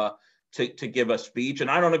to give a speech.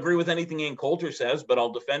 And I don't agree with anything Ann Coulter says, but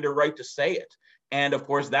I'll defend her right to say it. And of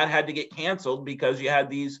course, that had to get canceled because you had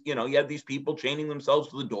these people chaining themselves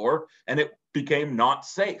to the door, and it became not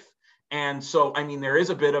safe. And so, I mean, there is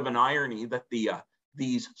a bit of an irony that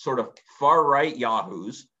these sort of far right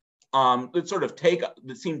yahoos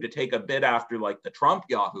that seem to take a bit after like the Trump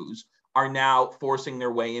yahoos are now forcing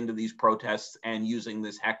their way into these protests and using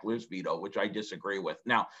this heckler's veto, which I disagree with.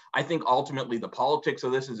 Now, I think ultimately the politics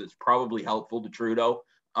of this is it's probably helpful to Trudeau.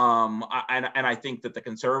 And I think that the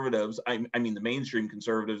conservatives, I mean, the mainstream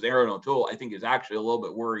conservatives, Erin O'Toole, I think is actually a little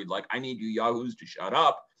bit worried, like, I need you yahoos to shut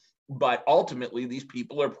up. But ultimately, these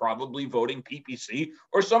people are probably voting PPC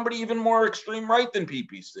or somebody even more extreme right than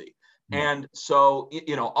PPC. And so,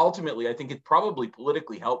 ultimately, I think it's probably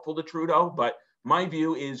politically helpful to Trudeau. But my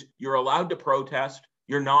view is you're allowed to protest.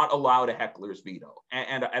 You're not allowed a heckler's veto.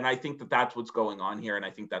 And I think that that's what's going on here. And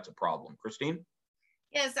I think that's a problem. Christine?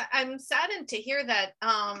 Yes, I'm saddened to hear that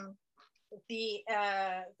the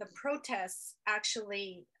protests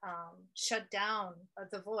actually shut down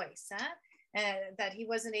The Voice, that he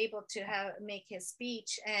wasn't able to make his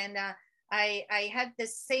speech. And I had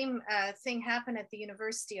this same thing happen at the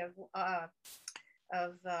University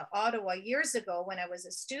of Ottawa years ago when I was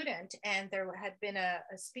a student, and there had been a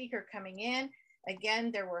speaker coming in.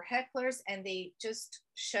 Again, there were hecklers, and they just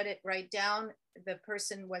shut it right down. The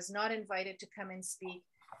person was not invited to come and speak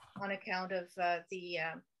on account of the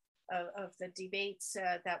debates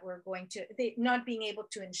that were going to, not being able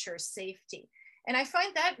to ensure safety. And I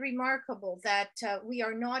find that remarkable that we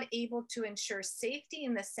are not able to ensure safety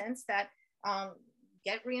in the sense that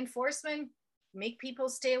get reinforcement, make people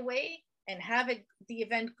stay away, and have the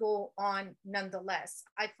event go on nonetheless.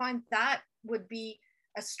 I find that would be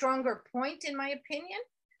a stronger point, in my opinion.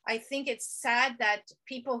 I think it's sad that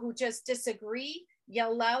people who just disagree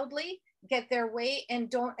yell loudly, get their way,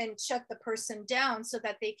 and shut the person down so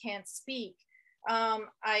that they can't speak. I'm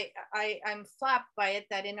flapped by it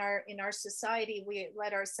that in our society we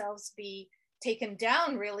let ourselves be taken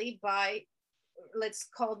down really by, let's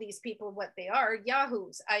call these people what they are,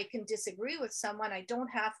 yahoos. I can disagree with someone. I don't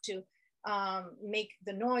have to make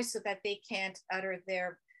the noise so that they can't utter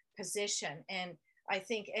their position. And I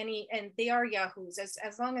think and they are yahoos,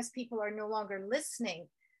 as long as people are no longer listening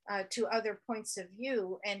to other points of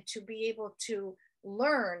view and to be able to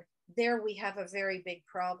learn, there we have a very big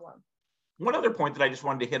problem. One other point that I just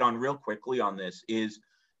wanted to hit on real quickly on this is,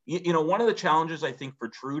 one of the challenges I think for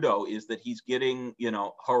Trudeau is that he's getting,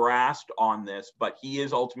 harassed on this, but he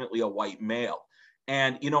is ultimately a white male.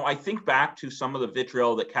 And, you know, I think back to some of the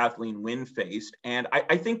vitriol that Kathleen Wynne faced. And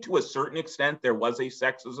I think to a certain extent, there was a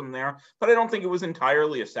sexism there, but I don't think it was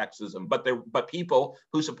entirely a sexism. But people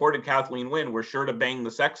who supported Kathleen Wynne were sure to bang the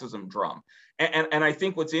sexism drum. And I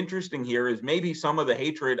think what's interesting here is maybe some of the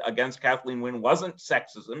hatred against Kathleen Wynne wasn't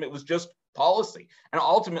sexism. It was just policy. And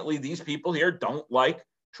ultimately, these people here don't like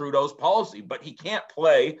Trudeau's policy, but he can't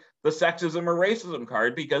play the sexism or racism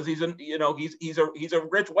card because he's a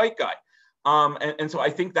rich white guy. And so I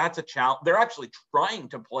think that's a challenge. They're actually trying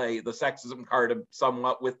to play the sexism card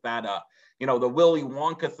somewhat with that, the Willy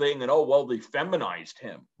Wonka thing and, oh, well, they feminized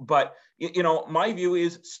him. But, my view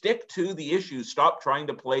is stick to the issues. Stop trying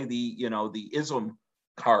to play the ism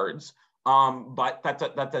cards. But that's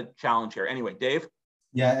a challenge here. Anyway, Dave?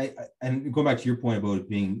 Yeah, and going back to your point about it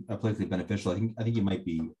being politically beneficial, I think you might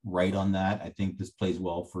be right on that. I think this plays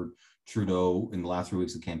well for Trudeau in the last 3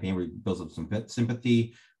 weeks of the campaign, where he builds up some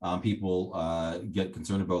sympathy. People get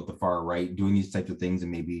concerned about the far right doing these types of things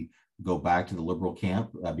and maybe go back to the Liberal camp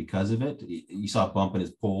because of it. You saw a bump in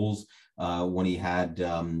his polls when he had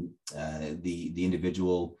the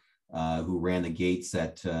individual who ran the gates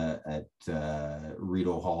at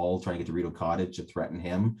Rideau Hall, trying to get to Rideau Cottage to threaten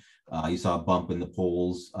him. You saw a bump in the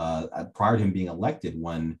polls prior to him being elected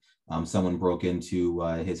when someone broke into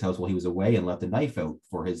his house while he was away and left a knife out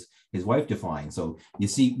for his wife to find. So you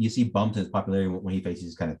see bumps in his popularity when he faces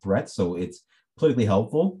these kind of threats. So it's politically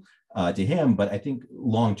helpful to him, but I think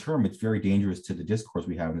long term it's very dangerous to the discourse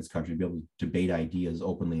we have in this country to be able to debate ideas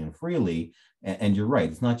openly and freely. And you're right,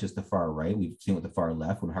 it's not just the far right. We've seen with the far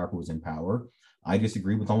left when Harper was in power. I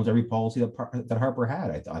disagree with almost every policy that Harper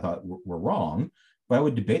had. I thought were wrong. But I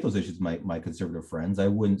would debate those issues with my conservative friends. I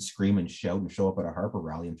wouldn't scream and shout and show up at a Harper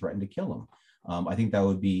rally and threaten to kill him. I think that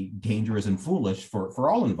would be dangerous and foolish for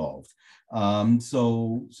all involved.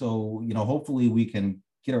 So hopefully we can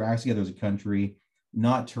get our acts together as a country,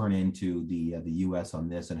 not turn into the U.S. on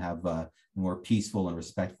this, and have more peaceful and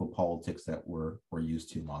respectful politics that we're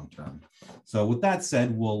used to long term. So with that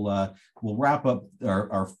said, we'll wrap up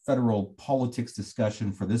our federal politics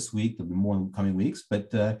discussion for this week. There'll be more in the coming weeks. But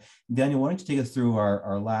Daniel, why don't you take us through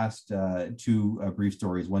our last two brief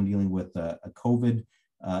stories? One dealing with a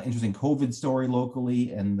interesting COVID story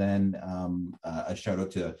locally, and then a shout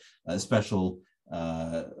out to a special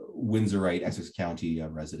Windsorite, Essex County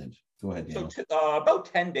resident. Go ahead, Daniel. So about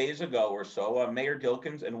 10 days ago or so, Mayor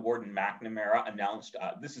Dilkens and Warden McNamara announced,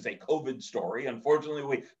 this is a COVID story. Unfortunately,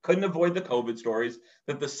 we couldn't avoid the COVID stories,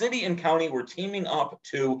 that the city and county were teaming up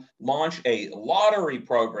to launch a lottery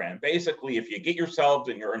program. Basically, if you get yourselves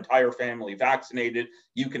and your entire family vaccinated,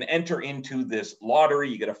 you can enter into this lottery.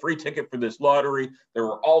 You get a free ticket for this lottery. There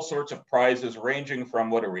were all sorts of prizes ranging from,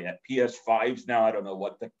 what are we at, PS5s now? I don't know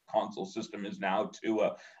what the console system is now, to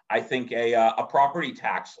I think a property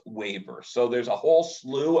tax waiver. So there's a whole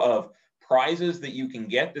slew of prizes that you can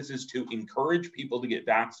get. This is to encourage people to get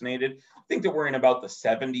vaccinated. I think that we're in about the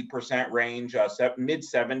 70% range, mid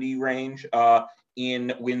 70 range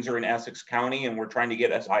in Windsor and Essex County, and we're trying to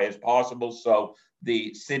get as high as possible. So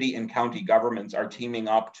the city and county governments are teaming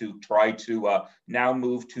up to try to now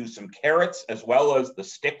move to some carrots, as well as the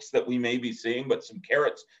sticks that we may be seeing, but some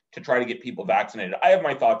carrots to try to get people vaccinated. I have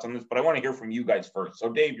my thoughts on this, but I want to hear from you guys first. So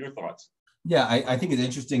Dave, your thoughts? Yeah, I think it's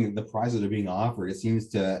interesting the prizes that are being offered. It seems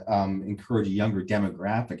to encourage a younger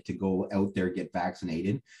demographic to go out there, get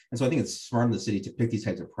vaccinated. And so I think it's smart in the city to pick these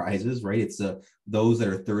types of prizes, right? It's those that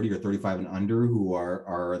are 30 or 35 and under who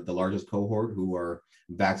are the largest cohort, who are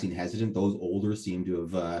vaccine hesitant. Those older seem to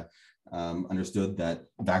have understood that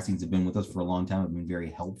vaccines have been with us for a long time, have been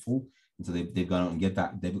very helpful. And so they've gone out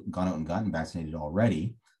and they've gone out and gotten vaccinated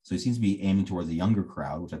already. So it seems to be aiming towards a younger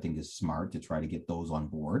crowd, which I think is smart to try to get those on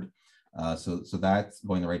board. So that's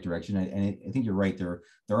going the right direction. And I think you're right. There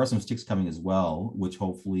are some sticks coming as well, which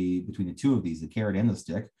hopefully between the two of these, the carrot and the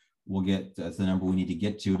stick, we'll get to the number we need to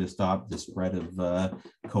get to stop the spread of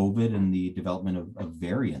COVID and the development of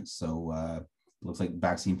variants. So it looks like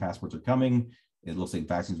vaccine passports are coming. It looks like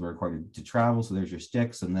vaccines were required to travel. So there's your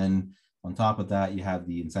sticks. And then on top of that, you have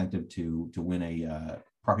the incentive to win a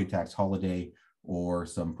property tax holiday or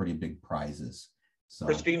some pretty big prizes. So,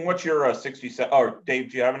 Christine, what's your 60-second, or Dave,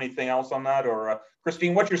 do you have anything else on that? Or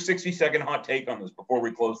Christine, what's your 60-second hot take on this before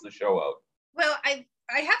we close the show out? Well, I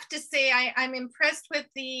have to say I'm impressed with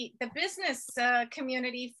the business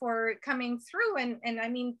community for coming through, and I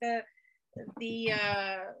mean the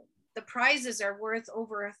prizes are worth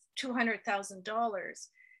over $200,000.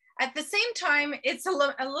 At the same time, it's a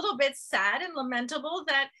little bit sad and lamentable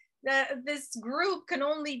that this group can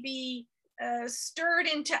only be stirred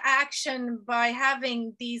into action by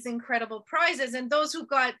having these incredible prizes, and those who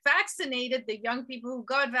got vaccinated, the young people who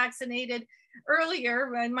got vaccinated,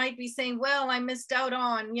 earlier, I might be saying, well, I missed out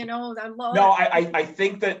on, you know, the law. No, I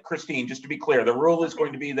think that, Christine, just to be clear, the rule is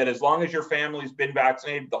going to be that as long as your family's been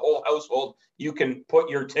vaccinated, the whole household, you can put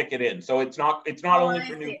your ticket in. So it's not only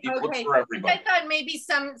for new people, it's for everybody. I thought maybe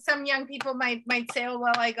some young people might say, oh,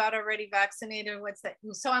 well, I got already vaccinated. What's that?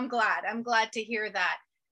 So I'm glad to hear that,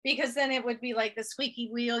 because then it would be like the squeaky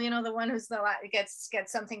wheel, you know, the one who's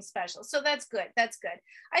gets something special. So that's good. That's good.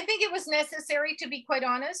 I think it was necessary, to be quite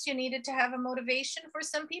honest. You needed to have a motivation for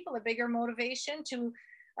some people, a bigger motivation to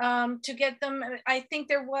get them. I think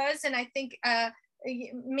there was, and I think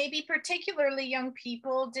maybe particularly young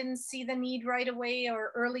people didn't see the need right away,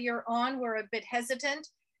 or earlier on were a bit hesitant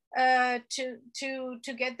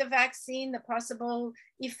to get the vaccine, the possible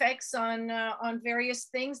effects on various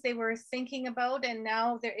things they were thinking about, and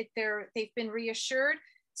now they've been reassured.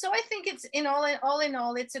 So I think it's all in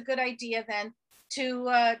all, it's a good idea then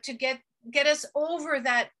to get us over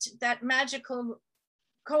that magical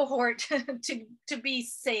cohort to be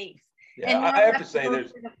safe. Yeah, and I have to say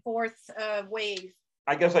there's the fourth wave.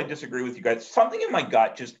 I guess I disagree with you guys. Something in my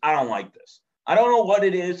gut, just, I don't like this. I don't know what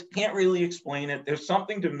it is. Can't really explain it. There's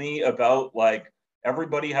something to me about like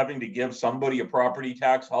everybody having to give somebody a property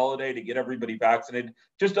tax holiday to get everybody vaccinated.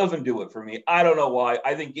 Just doesn't do it for me. I don't know why.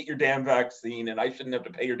 I think get your damn vaccine, and I shouldn't have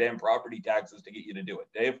to pay your damn property taxes to get you to do it.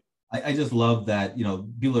 Dave? I just love that, you know,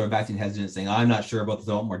 people are vaccine hesitant, saying, I'm not sure about this.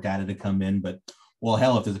 I want more data to come in, but well,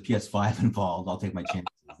 hell, if there's a PS5 involved, I'll take my chances.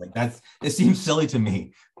 Like it seems silly to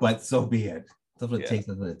me, but so be it. That's what it takes.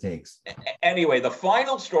 That's what it takes. Anyway, the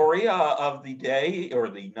final story of the day, or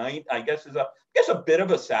the night, I guess, is a bit of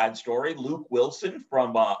a sad story. Luke Wilson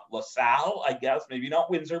from LaSalle, I guess, maybe not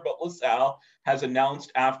Windsor, but LaSalle, has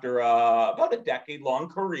announced after about a decade-long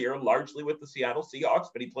career, largely with the Seattle Seahawks,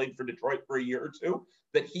 but he played for Detroit for a year or two,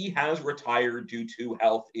 that he has retired due to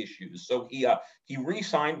health issues. So he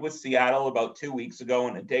re-signed with Seattle about 2 weeks ago,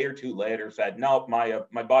 and a day or two later said, no,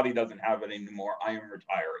 my body doesn't have it anymore. I am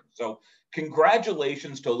retiring. So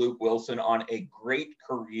congratulations to Luke Wilson on a great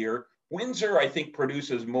career. Windsor, I think,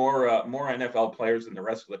 produces more NFL players than the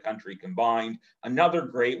rest of the country combined. Another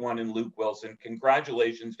great one in Luke Wilson.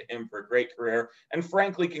 Congratulations to him for a great career. And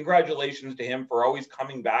frankly, congratulations to him for always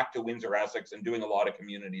coming back to Windsor, Essex, and doing a lot of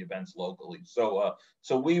community events locally. So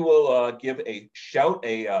we will give a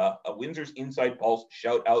Windsor's Inside Pulse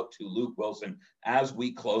shout out to Luke Wilson as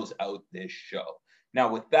we close out this show. Now,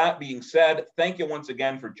 with that being said, thank you once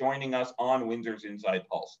again for joining us on Windsor's Inside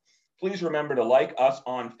Pulse. Please remember to like us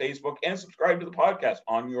on Facebook and subscribe to the podcast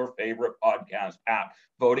on your favorite podcast app.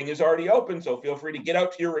 Voting is already open, so feel free to get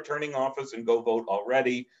out to your returning office and go vote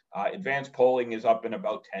already. Advanced polling is up in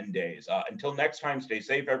about 10 days. Until next time, stay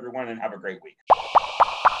safe, everyone, and have a great week.